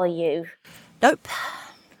up, are you? Nope.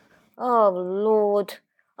 Oh, Lord.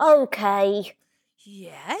 Okay.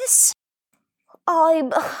 Yes?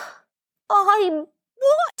 I'm...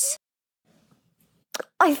 What?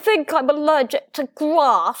 I think I'm allergic to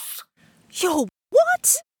grass. You're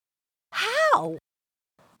what? How?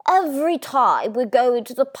 Every time we go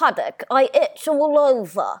into the paddock, I itch all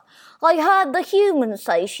over. I heard the human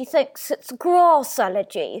say she thinks it's grass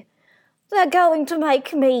allergy. They're going to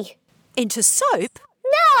make me... Into soap?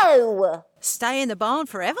 No! Stay in the barn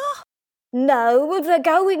forever? No, they're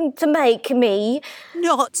going to make me...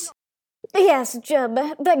 Not? Yes, Jim,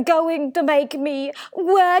 they're going to make me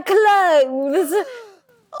wear clothes.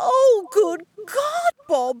 Oh, good God,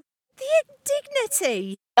 Bob. The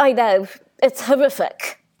indignity. I know, it's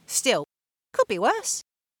horrific. Still, could be worse.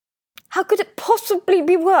 How could it possibly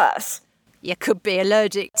be worse? You could be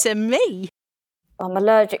allergic to me. I'm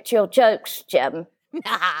allergic to your jokes, Jim.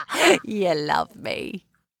 You love me.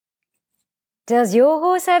 Does your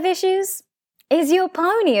horse have issues? Is your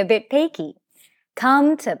pony a bit peaky?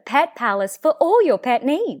 Come to Pet Palace for all your pet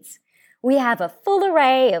needs. We have a full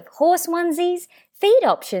array of horse onesies, feed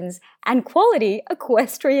options, and quality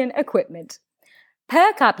equestrian equipment.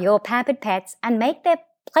 Perk up your pampered pets and make their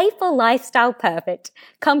playful lifestyle perfect.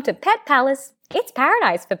 Come to Pet Palace. It's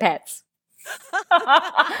paradise for pets.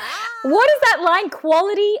 What is that line?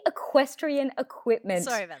 Quality equestrian equipment.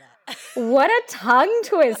 Sorry about that. What a tongue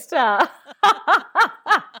twister.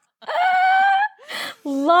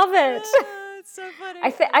 Love it. It's so funny.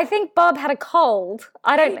 I think Bob had a cold.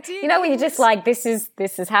 I don't. He did. You know when you're just like, this is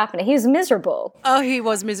happening. He was miserable. Oh, he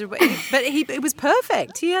was miserable, but it was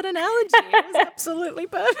perfect. He had an allergy. It was absolutely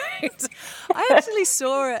perfect. I actually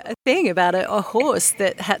saw a thing about a horse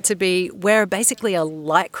that had to wear basically a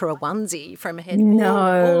lycra onesie from head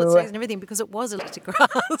all its legs and everything because it was allergic to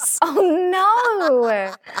grass. Oh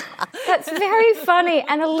no, that's very funny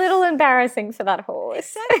and a little embarrassing for that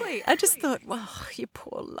horse. Exactly. I just thought, wow, you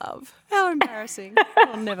poor love. How embarrassing.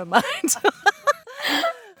 Oh, never mind.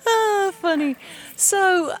 Funny.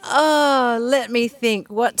 So, let me think.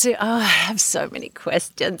 I have so many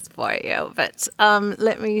questions for you, but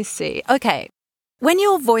let me see. Okay. When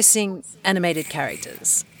you're voicing animated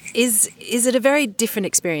characters, is it a very different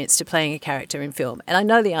experience to playing a character in film? And I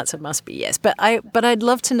know the answer must be yes, but I'd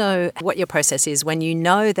love to know what your process is when you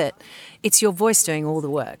know that it's your voice doing all the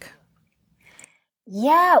work.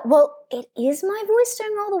 Yeah, well, it is my voice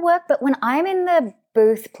doing all the work, but when I'm in the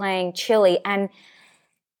booth playing Chili, and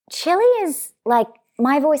Chili is like,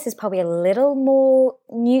 my voice is probably a little more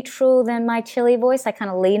neutral than my Chili voice. I kind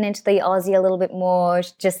of lean into the Aussie a little bit more,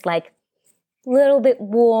 just like a little bit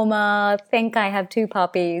warmer, think I have 2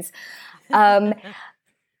 puppies. But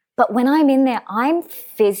when I'm in there, I'm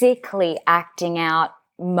physically acting out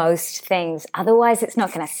most things. Otherwise, it's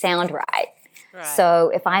not going to sound right. Right. So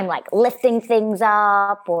if I'm like lifting things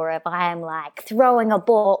up, or if I'm like throwing a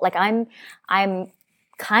ball, like I'm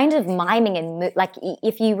kind of miming and like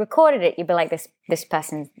if you recorded it, you'd be like, this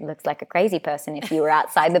person looks like a crazy person if you were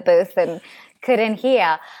outside the booth and couldn't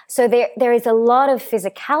hear. So there is a lot of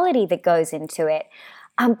physicality that goes into it.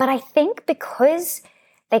 But I think because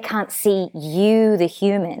they can't see you, the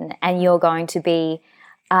human, and you're going to be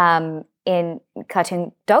in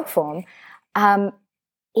cartoon dog form,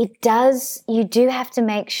 you do have to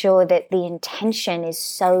make sure that the intention is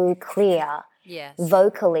so clear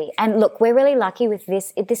vocally. And look, we're really lucky with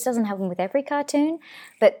this. This doesn't happen with every cartoon,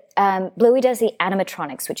 but Bluey does the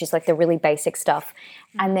animatronics, which is like the really basic stuff.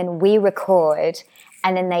 And then we record,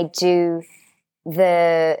 and then they do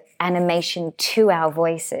the animation to our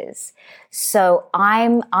voices. So I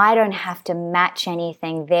don't have to match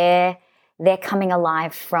anything. They're coming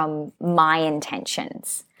alive from my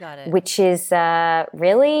intentions. Got it. Which is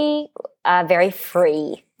really a very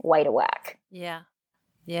free way to work. Yeah.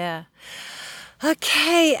 Yeah.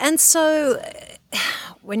 Okay. And so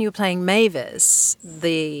when you were playing Mavis,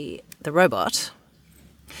 the robot,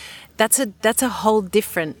 that's a whole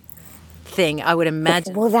different thing, I would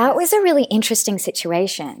imagine. Well, that was a really interesting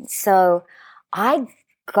situation. So I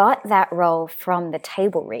got that role from the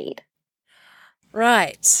table read.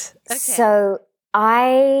 Right. Okay. So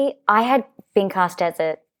I had been cast as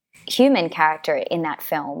a human character in that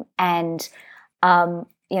film, and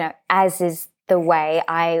as is the way,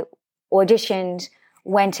 I auditioned,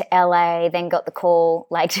 went to LA, then got the call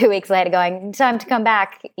like 2 weeks later going, time to come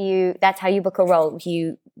back. That's how you book a role.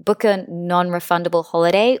 You book a non-refundable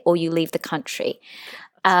holiday or you leave the country.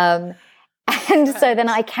 So then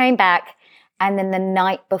I came back, and then the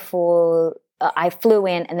night before I flew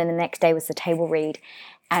in, and then the next day was the table read,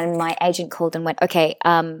 and my agent called and went, okay,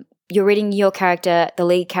 you're reading your character, the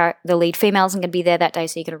lead female isn't going to be there that day,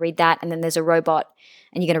 so you're going to read that, and then there's a robot,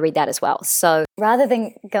 and you're going to read that as well. So rather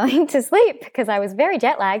than going to sleep, because I was very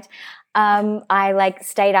jet lagged, I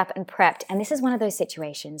stayed up and prepped. And this is one of those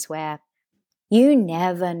situations where you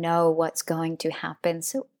never know what's going to happen,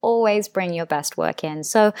 so always bring your best work in.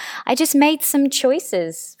 So I just made some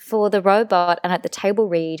choices for the robot and at the table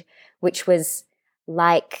read, which was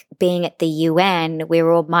like being at the UN. We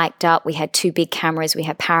were all mic'd up. We had 2 big cameras. We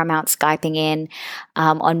had Paramount Skyping in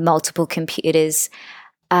on multiple computers.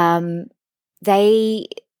 They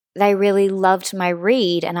really loved my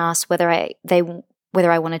read and asked whether I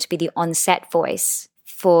wanted to be the on-set voice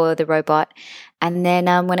for the robot. And then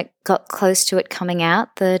when it got close to it coming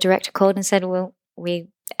out, the director called and said, well, we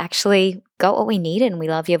actually got what we needed and we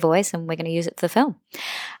love your voice and we're going to use it for the film.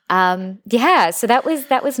 So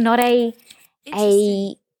that was not a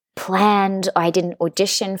planned, I didn't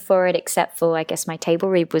audition for it except for, I guess, my table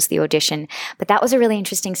read was the audition. But that was a really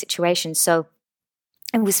interesting situation. So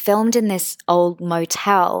it was filmed in this old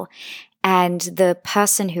motel, and the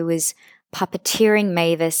person who was puppeteering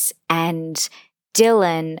Mavis and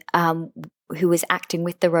Dylan, who was acting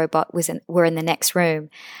with the robot, were in the next room,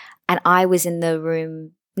 and I was in the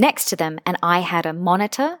room next to them, and I had a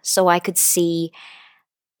monitor so I could see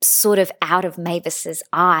sort of out of Mavis's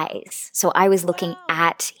eyes. So I was looking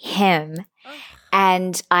at him,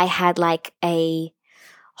 and I had like a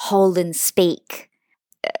hold and speak,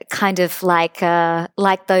 kind of like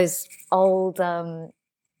those old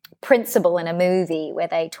principal in a movie where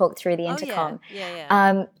they talk through the intercom.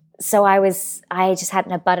 Yeah. So I just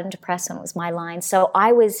had a button to press and it was my line. So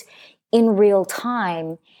I was in real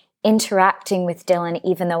time interacting with Dylan,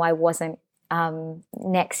 even though I wasn't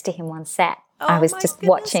next to him on set. I was just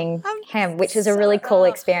watching him, which is a really cool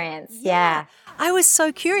experience. Yeah. I was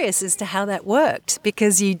so curious as to how that worked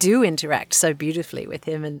because you do interact so beautifully with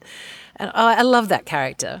him, and I love that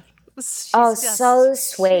character. So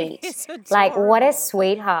sweet. Like, what a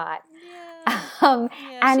sweetheart. Yeah.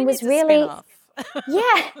 And was really,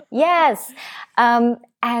 yes. And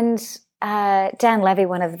Dan Levy,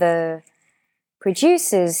 one of the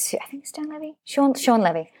producers, I think it's Dan Levy, Sean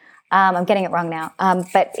Levy. I'm getting it wrong now.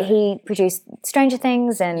 But he produced Stranger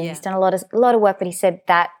Things, and he's done a lot of work. But he said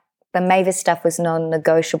that the Mavis stuff was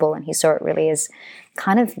non-negotiable, and he saw it really as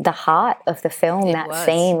kind of the heart of the film.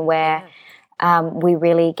 Scene where we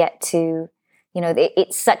really get to,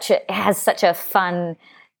 it has such a fun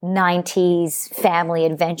 90s family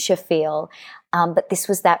adventure feel. But this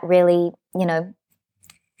was that really,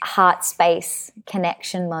 heart space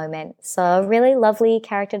connection moment. So a really lovely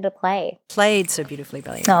character to play. Played so beautifully,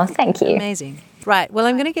 Billy. Oh, thank you. Amazing. Right. Well,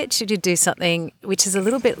 I'm going to get you to do something which is a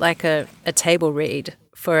little bit like a table read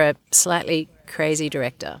for a slightly crazy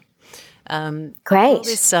director. Great.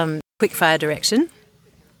 This quick fire direction.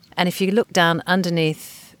 And if you look down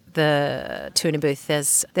underneath the Tuna booth,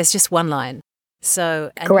 there's just one line.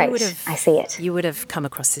 So, and great. I see it. You would have come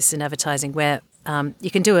across this in advertising where you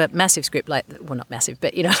can do a massive script not massive,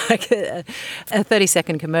 but, like a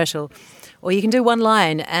 30-second commercial, or you can do one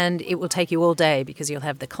line and it will take you all day because you'll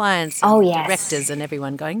have the clients and directors and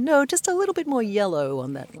everyone going, no, just a little bit more yellow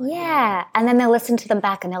on that line. Yeah, and then they'll listen to them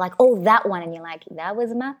back and they're like, oh, that one. And you're like, that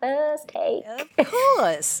was my first take. Of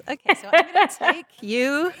course. Okay, so I'm going to take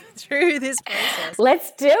you through this process. Let's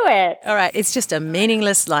do it. All right, it's just a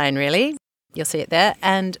meaningless line, really. You'll see it there.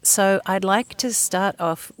 And so I'd like to start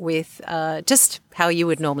off with just how you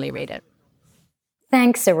would normally read it.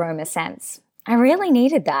 Thanks, Aroma Sense. I really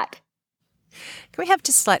needed that. Can we have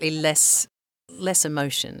just slightly less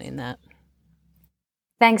emotion in that?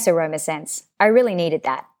 Thanks, Aroma Sense. I really needed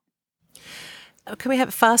that. Can we have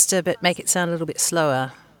it faster but make it sound a little bit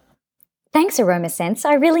slower? Thanks, Aroma Sense.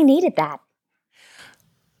 I really needed that.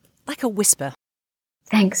 Like a whisper.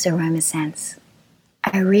 Thanks, Aroma Sense.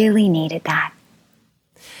 I really needed that.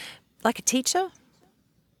 Like a teacher?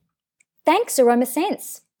 Thanks, Aroma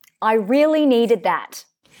Sense. I really needed that.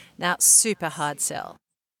 Now, super hard sell.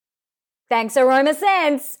 Thanks, Aroma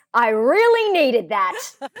Sense. I really needed that.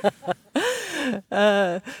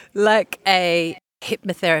 Like a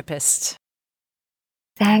hypnotherapist.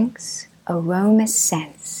 Thanks, Aroma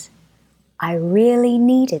Sense. I really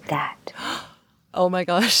needed that. Oh my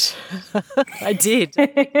gosh, I did.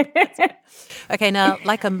 Okay, now,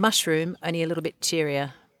 like a mushroom, only a little bit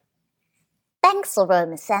cheerier. Thanks,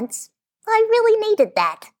 Aroma Sense. I really needed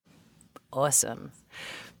that. Awesome.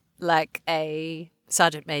 Like a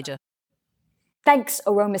sergeant major. Thanks,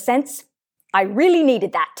 Aroma Sense. I really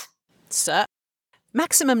needed that. Sir.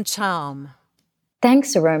 Maximum charm.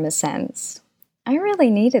 Thanks, Aroma Sense. I really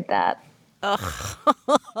needed that.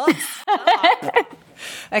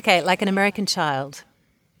 Okay, like an American child.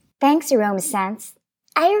 Thanks, Aroma Sense.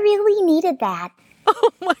 I really needed that. Oh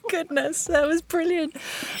my goodness, that was brilliant.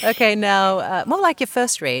 Okay, now more like your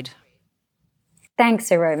first read.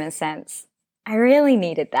 Thanks, Aroma Sense. I really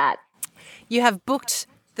needed that. You have booked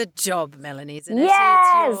the job, Melanie. Isn't it?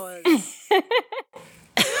 Yes! It's yours.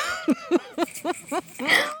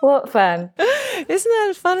 What fun. Isn't that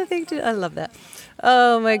a fun thing to do? I love that.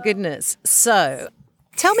 Oh my goodness. So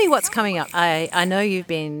tell me what's coming up. I know you've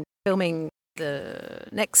been filming the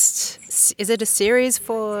next, is it a series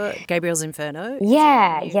for Gabriel's Inferno?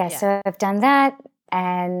 Yeah. So I've done that,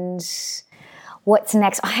 and what's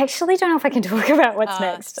next? I actually don't know if I can talk about what's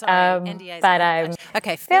next. Sorry, NDAs but I'm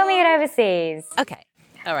filming it overseas. Okay,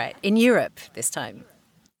 all right. In Europe this time.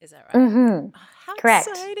 Is that right? Mm-hmm. How Correct.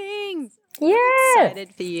 exciting. Yeah. I'm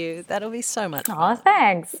excited for you. That'll be so much fun. Oh,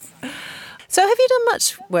 thanks. So have you done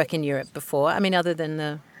much work in Europe before? I mean, other than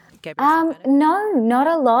the Gabriel's Inferno? No, not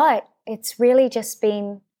a lot. It's really just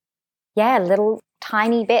been, little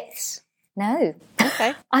tiny bits. No.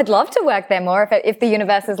 Okay. I'd love to work there more if the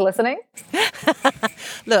universe is listening.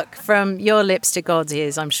 Look, from your lips to God's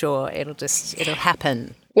ears, I'm sure it'll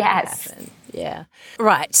happen. Yes. It'll happen. Yeah.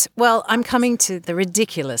 Right. Well, I'm coming to the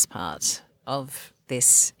ridiculous part of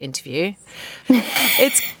this interview.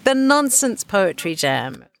 It's the Nonsense Poetry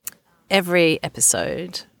Jam. Every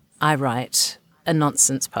episode, I write a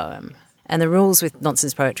nonsense poem. And the rules with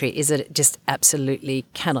nonsense poetry is that it just absolutely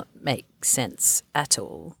cannot make sense at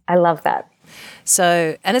all. I love that.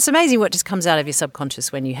 So, and it's amazing what just comes out of your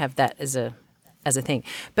subconscious when you have that as a thing.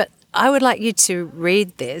 But I would like you to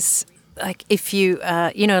read this, like if you,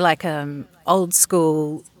 old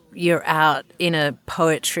school, you're out in a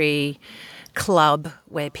poetry club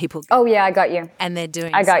where people. Oh yeah, I got you. And they're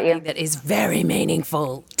doing something that is very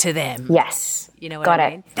meaningful to them. Yes. You know what got I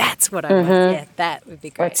mean? it. That's what I want. Yeah, that would be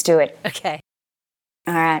great. Let's do it. Okay.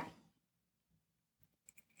 All right.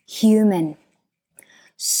 Human.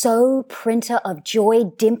 So printer of joy,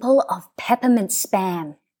 dimple of peppermint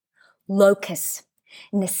spam. Locus.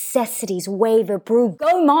 Necessities waver brew.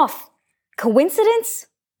 Go moth. Coincidence?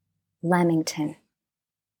 Lamington.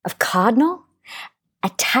 Of cardinal?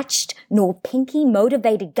 Attached nor pinky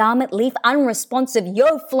motivated garment leaf unresponsive.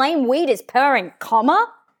 Yo, flame weed is purring,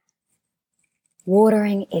 comma?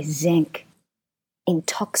 Watering is zinc.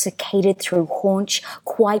 Intoxicated through haunch,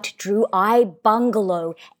 quite drew eye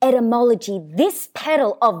bungalow. Etymology, this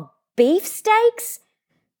petal of beefsteaks?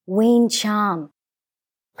 Ween charm.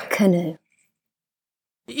 Canoe.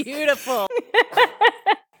 Beautiful.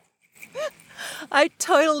 I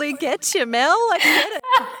totally get you, Mel. I get it.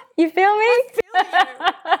 You feel me?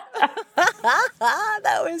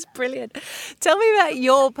 That was brilliant. Tell me about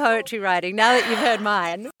your poetry writing now that you've heard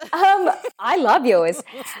mine. I love yours.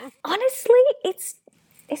 Honestly, it's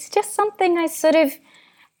just something I sort of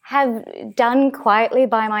have done quietly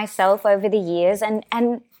by myself over the years. And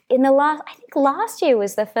in I think last year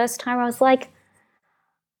was the first time I was like,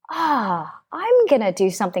 I'm going to do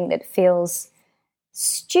something that feels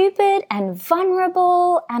stupid and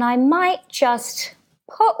vulnerable, and I might just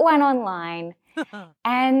put one online.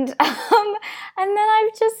 and then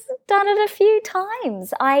I've just done it a few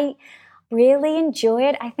times. I really enjoy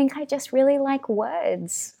it. I think I just really like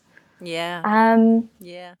words. Yeah.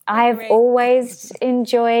 Yeah. I've always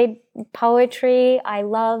enjoyed poetry. I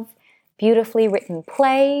love beautifully written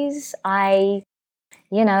plays. Words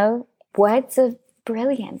are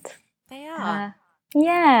brilliant. They are.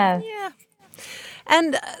 Yeah. Yeah.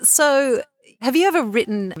 And so have you ever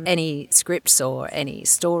written any scripts or any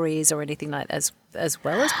stories or anything like that as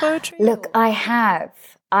well as poetry? Look, I have.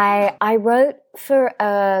 I wrote for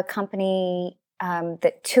a company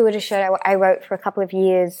that toured a show. I wrote for a couple of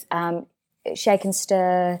years, Shake and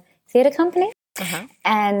Stir Theatre Company. Uh-huh.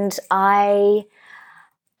 And I've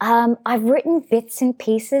written bits and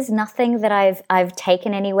pieces, nothing that I've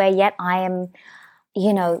taken anywhere yet. I am,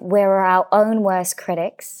 we're our own worst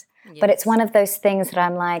critics. Yes. But it's one of those things that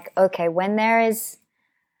I'm like, okay, when there is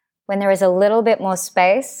a little bit more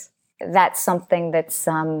space, that's something that's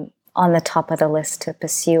on the top of the list to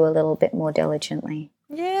pursue a little bit more diligently.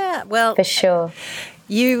 Yeah, well, for sure.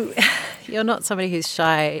 You're not somebody who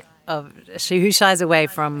shies away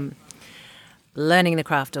from learning the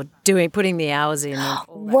craft or putting the hours in.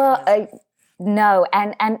 No,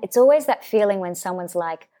 and it's always that feeling when someone's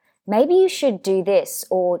like, maybe you should do this,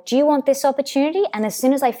 or do you want this opportunity? And as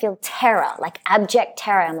soon as I feel terror, like abject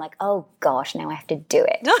terror, I'm like, oh gosh, now I have to do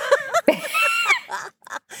it.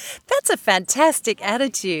 That's a fantastic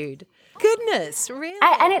attitude. Goodness, really?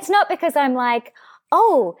 And it's not because I'm like,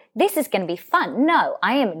 oh, this is going to be fun. No,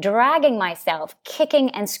 I am dragging myself,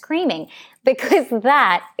 kicking and screaming, because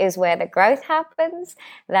that is where the growth happens.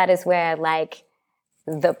 That is where, like,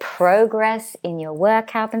 the progress in your work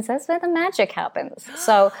happens. That's where the magic happens.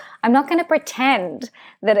 So I'm not going to pretend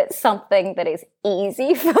that it's something that is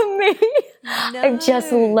easy for me. No. I've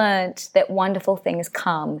just learnt that wonderful things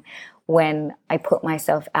come when I put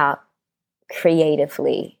myself out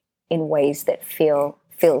creatively in ways that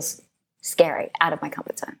feels scary, out of my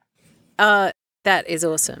comfort zone. That is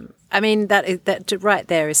awesome. I mean, that right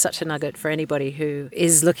there is such a nugget for anybody who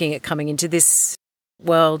is looking at coming into this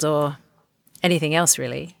world or anything else,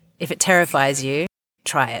 really. If it terrifies you,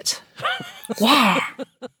 try it. Yeah.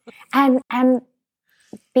 And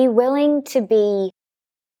be willing to be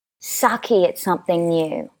sucky at something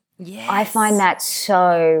new. Yes. I find that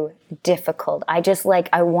so difficult. I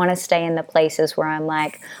want to stay in the places where I'm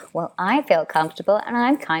like, well, I feel comfortable and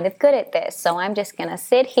I'm kind of good at this, so I'm just going to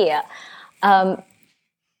sit here.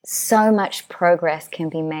 So much progress can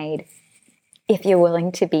be made if you're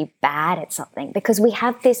willing to be bad at something, because we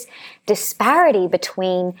have this disparity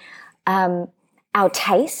between our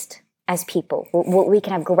taste as people. We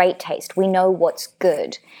can have great taste. We know what's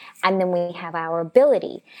good. And then we have our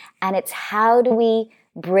ability. And it's how do we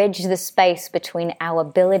bridge the space between our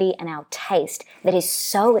ability and our taste that is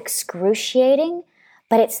so excruciating,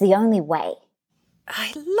 but it's the only way.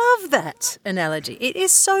 I love that analogy. It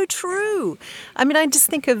is so true. I mean, I just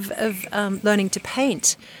think of learning to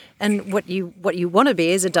paint, and what you want to be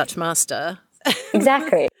is a Dutch master.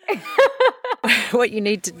 Exactly. What you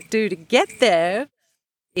need to do to get there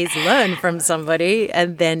is learn from somebody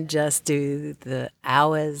and then just do the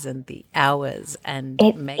hours and the hours and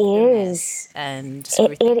make the mess and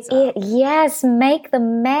screw things up. Yes, make the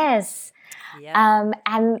mess. Yeah.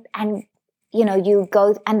 And you know, you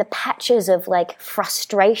go, and the patches of like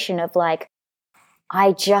frustration of like,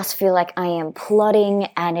 I just feel like I am plodding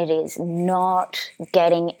and it is not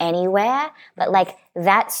getting anywhere. But like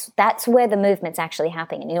that's where the movement's actually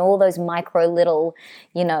happening. And in all those micro little,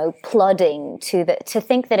 you know, plodding to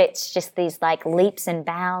think that it's just these like leaps and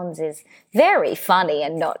bounds is very funny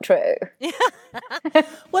and not true.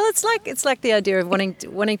 Well, it's like the idea of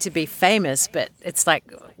wanting to be famous, but it's like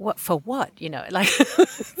what, you know, like,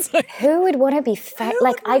 who would want to be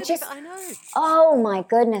like I know. Oh my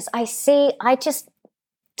goodness. I just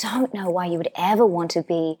don't know why you would ever want to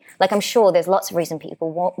be, like, I'm sure there's lots of reasons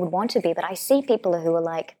people would want to be, but I see people who are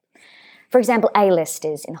like, for example,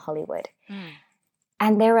 A-listers in Hollywood.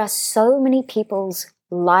 And there are so many people's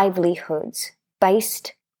livelihoods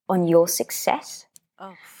based on your success.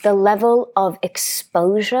 The level of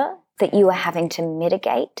exposure that you are having to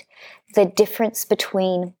mitigate, the difference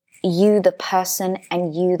between you, the person,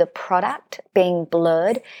 and you, the product, being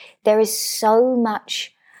blurred. There is so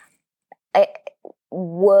much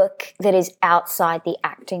work that is outside the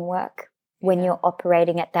acting work when you're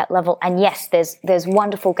operating at that level. And yes, there's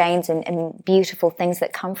wonderful gains and beautiful things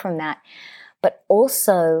that come from that. But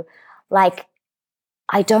also, like,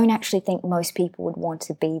 I don't actually think most people would want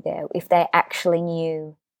to be there if they actually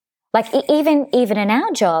knew. Like, even in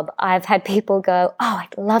our job, I've had people go, oh,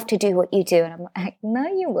 I'd love to do what you do. And I'm like, no,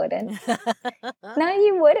 you wouldn't. No,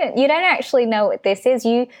 you wouldn't. You don't actually know what this is.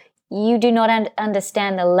 You do not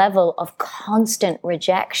understand the level of constant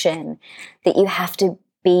rejection that you have to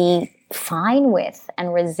be fine with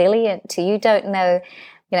and resilient to. You don't know,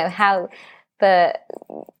 you know, how the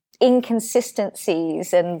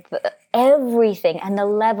inconsistencies and everything and the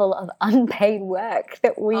level of unpaid work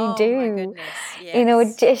that we do in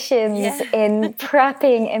auditions, in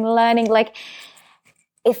prepping and learning. Like,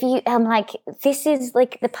 if you, I'm like, this is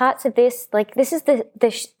like the parts of this, like, this is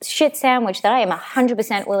the shit sandwich that I am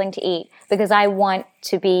 100% willing to eat because I want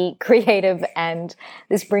to be creative and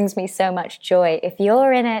this brings me so much joy. If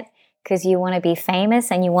you're in it because you want to be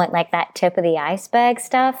famous and you want like that tip of the iceberg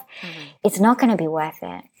stuff, it's not going to be worth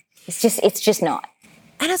it. It's just not.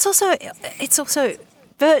 And it's also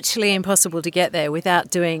virtually impossible to get there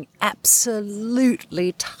without doing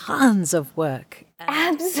absolutely tons of work.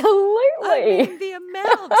 Absolutely. I mean, the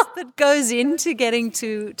amount that goes into getting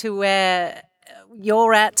to where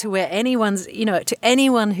you're at, to where anyone's, you know, to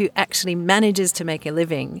anyone who actually manages to make a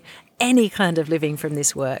living, any kind of living from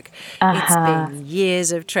this work. It's been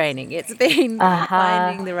years of training. It's been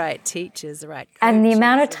finding the right teachers, the right coaches. And the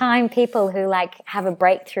amount of time people who like have a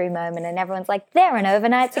breakthrough moment and everyone's like, they're an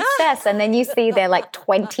overnight success. And then you see their like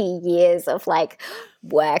 20 years of like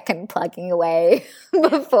work and plugging away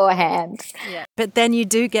beforehand. Yeah. But then you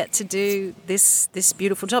do get to do this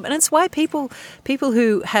beautiful job. And it's why people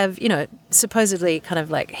who have, you know, supposedly kind of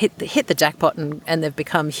like hit the jackpot and they've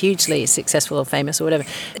become hugely successful or famous or whatever,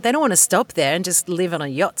 they don't want to stop there and just live on a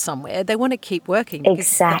yacht somewhere. They want to keep working.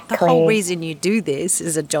 Exactly. The whole reason you do this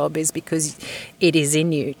as a job is because it is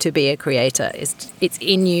in you to be a creator. It's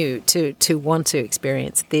in you to want to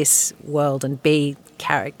experience this world and be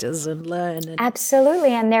characters and learn. Absolutely.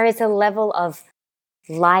 And there is a level of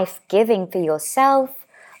life giving for yourself,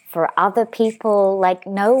 for other people. Like,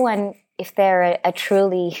 no one, if they're a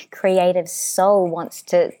truly creative soul, wants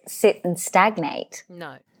to sit and stagnate.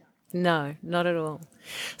 No, not at all.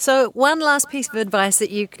 So one last piece of advice that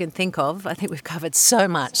you can think of. I think we've covered so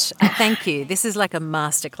much. Thank you. This is like a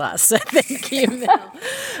masterclass. So thank you,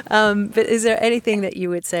 Mel. But is there anything that you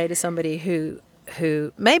would say to somebody who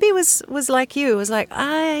maybe was like you, was like,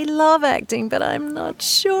 I love acting, but I'm not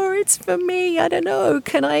sure it's for me. I don't know.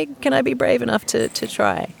 Can I be brave enough to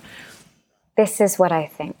try? This is what I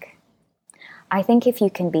think. I think if you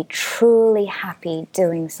can be truly happy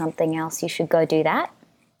doing something else, you should go do that.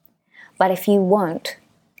 But if you won't,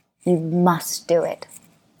 you must do it.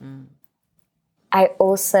 I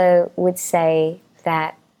also would say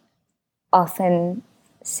that often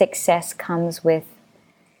success comes with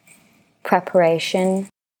preparation,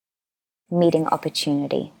 meeting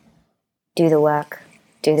opportunity. do the work,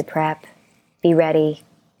 do the prep, be ready.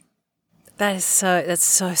 That's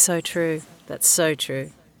so true. That's so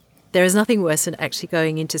true. There is nothing worse than actually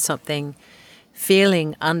going into something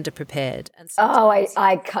feeling underprepared. And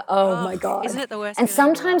oh my God. Isn't it the worst? And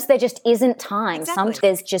sometimes there just isn't time. Exactly. Sometimes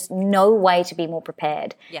there's just no way to be more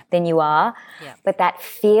prepared than you are. Yeah. But that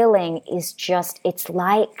feeling is just, it's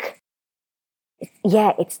like,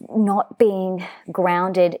 it's not being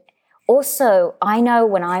grounded. Also, I know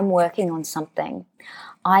when I'm working on something,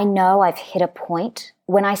 I know I've hit a point.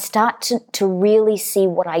 When I start to really see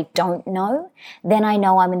what I don't know, then I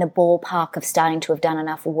know I'm in the ballpark of starting to have done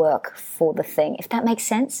enough work for the thing, if that makes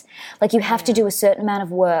sense. Like you have to do a certain amount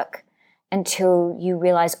of work until you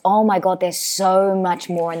realize, oh my God, there's so much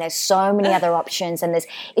more and there's so many other options. And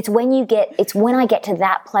it's when I get to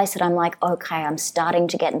that place that I'm like, okay, I'm starting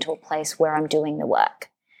to get into a place where I'm doing the work.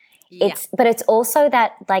 Yeah. But it's also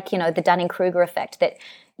that, like, the Dunning-Kruger effect that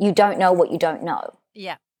you don't know what you don't know.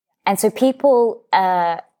 Yeah. And so people,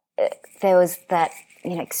 there was that,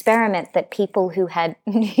 experiment that people who had,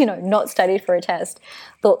 not studied for a test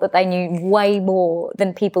thought that they knew way more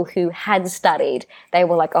than people who had studied. They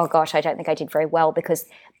were like, oh gosh, I don't think I did very well because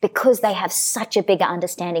they have such a bigger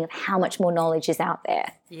understanding of how much more knowledge is out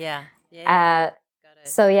there. Yeah. Got it.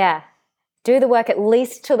 So do the work at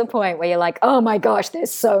least to the point where you're like, oh my gosh,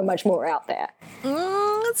 there's so much more out there.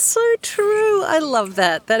 That's so true. I love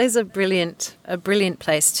that. That is a brilliant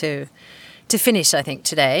place to finish, I think,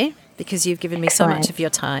 today, because you've given me so much of your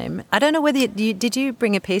time. I don't know whether did you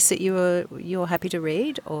bring a piece that you're happy to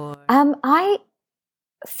read, or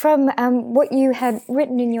from what you had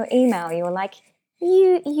written in your email, you were like,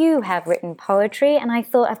 you have written poetry, and I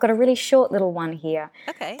thought I've got a really short little one here.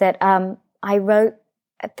 Okay. That I wrote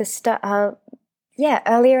at the start.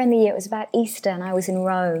 Earlier in the year. It was about Easter, and I was in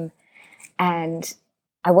Rome, and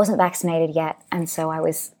I wasn't vaccinated yet, and so I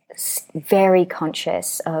was very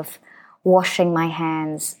conscious of washing my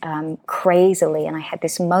hands crazily, and I had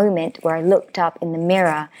this moment where I looked up in the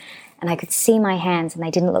mirror and I could see my hands and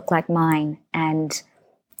they didn't look like mine, and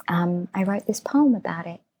I wrote this poem about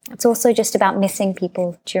it. It's also just about missing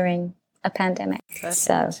people during a pandemic. Perfect.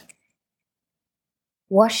 So,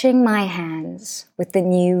 washing my hands with the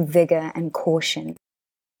new vigor and caution,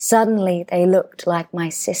 suddenly they looked like my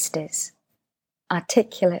sisters,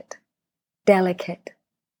 articulate, delicate,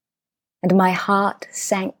 and my heart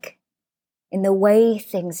sank in the way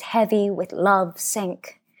things heavy with love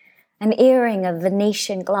sank, an earring of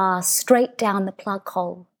Venetian glass straight down the plug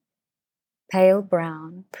hole. Pale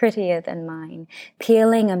brown, prettier than mine,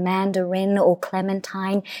 peeling a mandarin or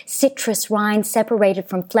clementine, citrus rind separated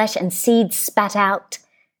from flesh and seeds spat out.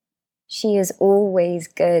 She is always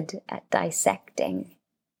good at dissecting.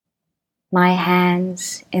 My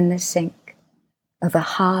hands in the sink of a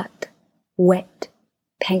heart, wet,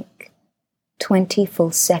 pink, 20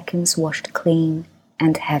 full seconds washed clean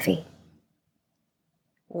and heavy.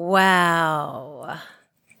 Wow.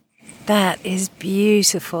 That is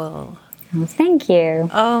beautiful. Oh, thank you.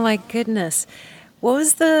 Oh my goodness. What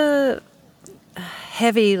was the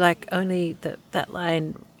heavy, like only that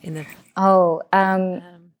line in the... Oh, and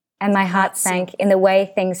my heart sank in the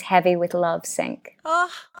way things heavy with love sank.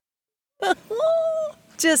 Oh.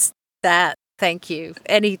 Just that. Thank you.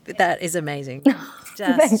 That is amazing.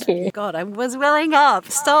 Thank you. God, I was welling up.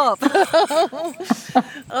 Stop.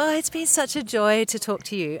 It's been such a joy to talk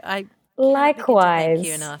to you. Likewise. Thank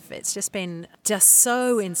you enough. It's just been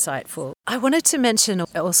so insightful. I wanted to mention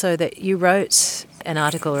also that you wrote an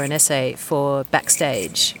article or an essay for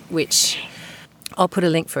Backstage, which I'll put a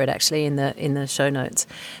link for it actually in the show notes.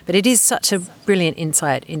 But it is such a brilliant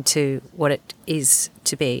insight into what it is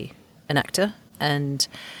to be an actor and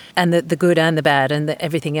the good and the bad and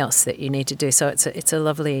everything else that you need to do. So it's a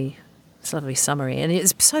lovely summary, and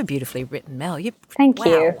it's so beautifully written, Mel. Thank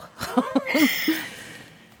you.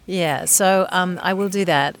 Yeah, so I will do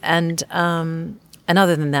that, and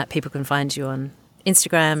other than that, people can find you on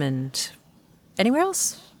Instagram and anywhere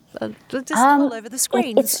else, just all over the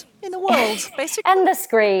screens in the world, basically, and the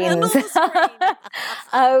screens.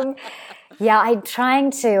 I'm trying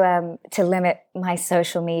to limit my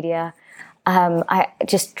social media. I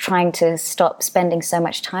just trying to stop spending so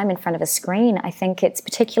much time in front of a screen. I think it's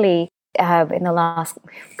particularly in the last,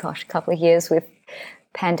 couple of years with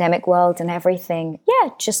pandemic world and everything. Yeah,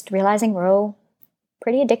 just realizing we're all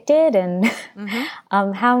pretty addicted, and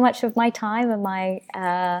how much of my time am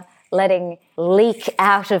I letting leak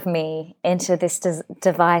out of me into this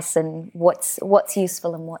device, and what's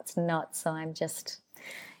useful and what's not. So I'm just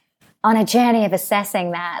on a journey of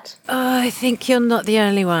assessing that? Oh, I think you're not the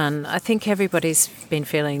only one. I think everybody's been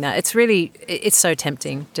feeling that. It's so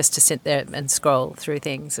tempting just to sit there and scroll through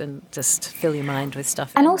things and just fill your mind with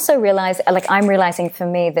stuff. And also realize, like I'm realizing for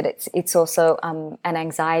me that it's also an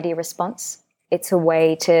anxiety response. It's a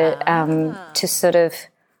way to sort of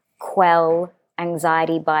quell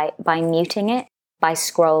anxiety by muting it, by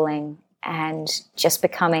scrolling and just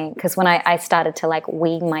becoming, because when I started to like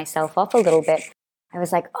wean myself off a little bit, I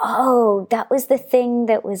was like, oh, that was the thing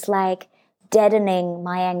that was like deadening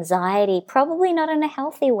my anxiety, probably not in a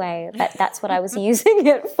healthy way, but that's what I was using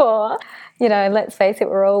it for. You know, let's face it,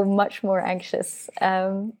 we're all much more anxious.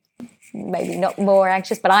 Maybe not more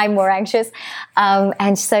anxious, but I'm more anxious.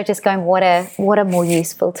 And so just going, what are more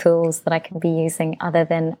useful tools that I can be using other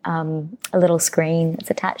than a little screen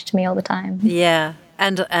that's attached to me all the time? Yeah.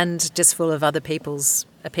 And just full of other people's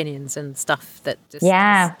opinions and stuff that just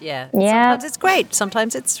yeah. Sometimes it's great.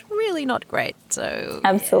 Sometimes it's really not great. So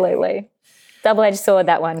absolutely. Double-edged sword,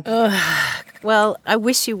 that one. Well, I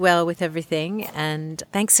wish you well with everything, and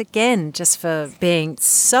thanks again just for being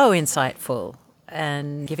so insightful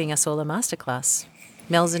and giving us all a masterclass.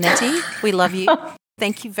 Mel Zanetti, we love you.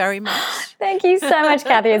 Thank you very much. Thank you so much,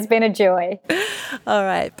 Kathy. It's been a joy. All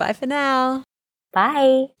right, bye for now.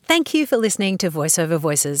 Bye. Thank you for listening to Voice Over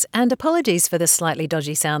Voices, and apologies for the slightly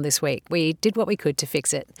dodgy sound this week. We did what we could to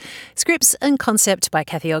fix it. Scripts and concept by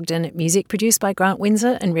Kathy Ogden, music produced by Grant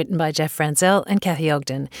Windsor and written by Jeff Franzel and Kathy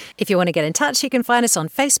Ogden. If you want to get in touch, you can find us on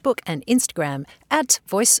Facebook and Instagram at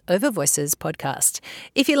Voice Over Voices Podcast.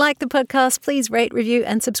 If you like the podcast, please rate, review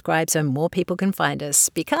and subscribe so more people can find us.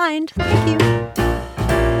 Be kind. Thank you.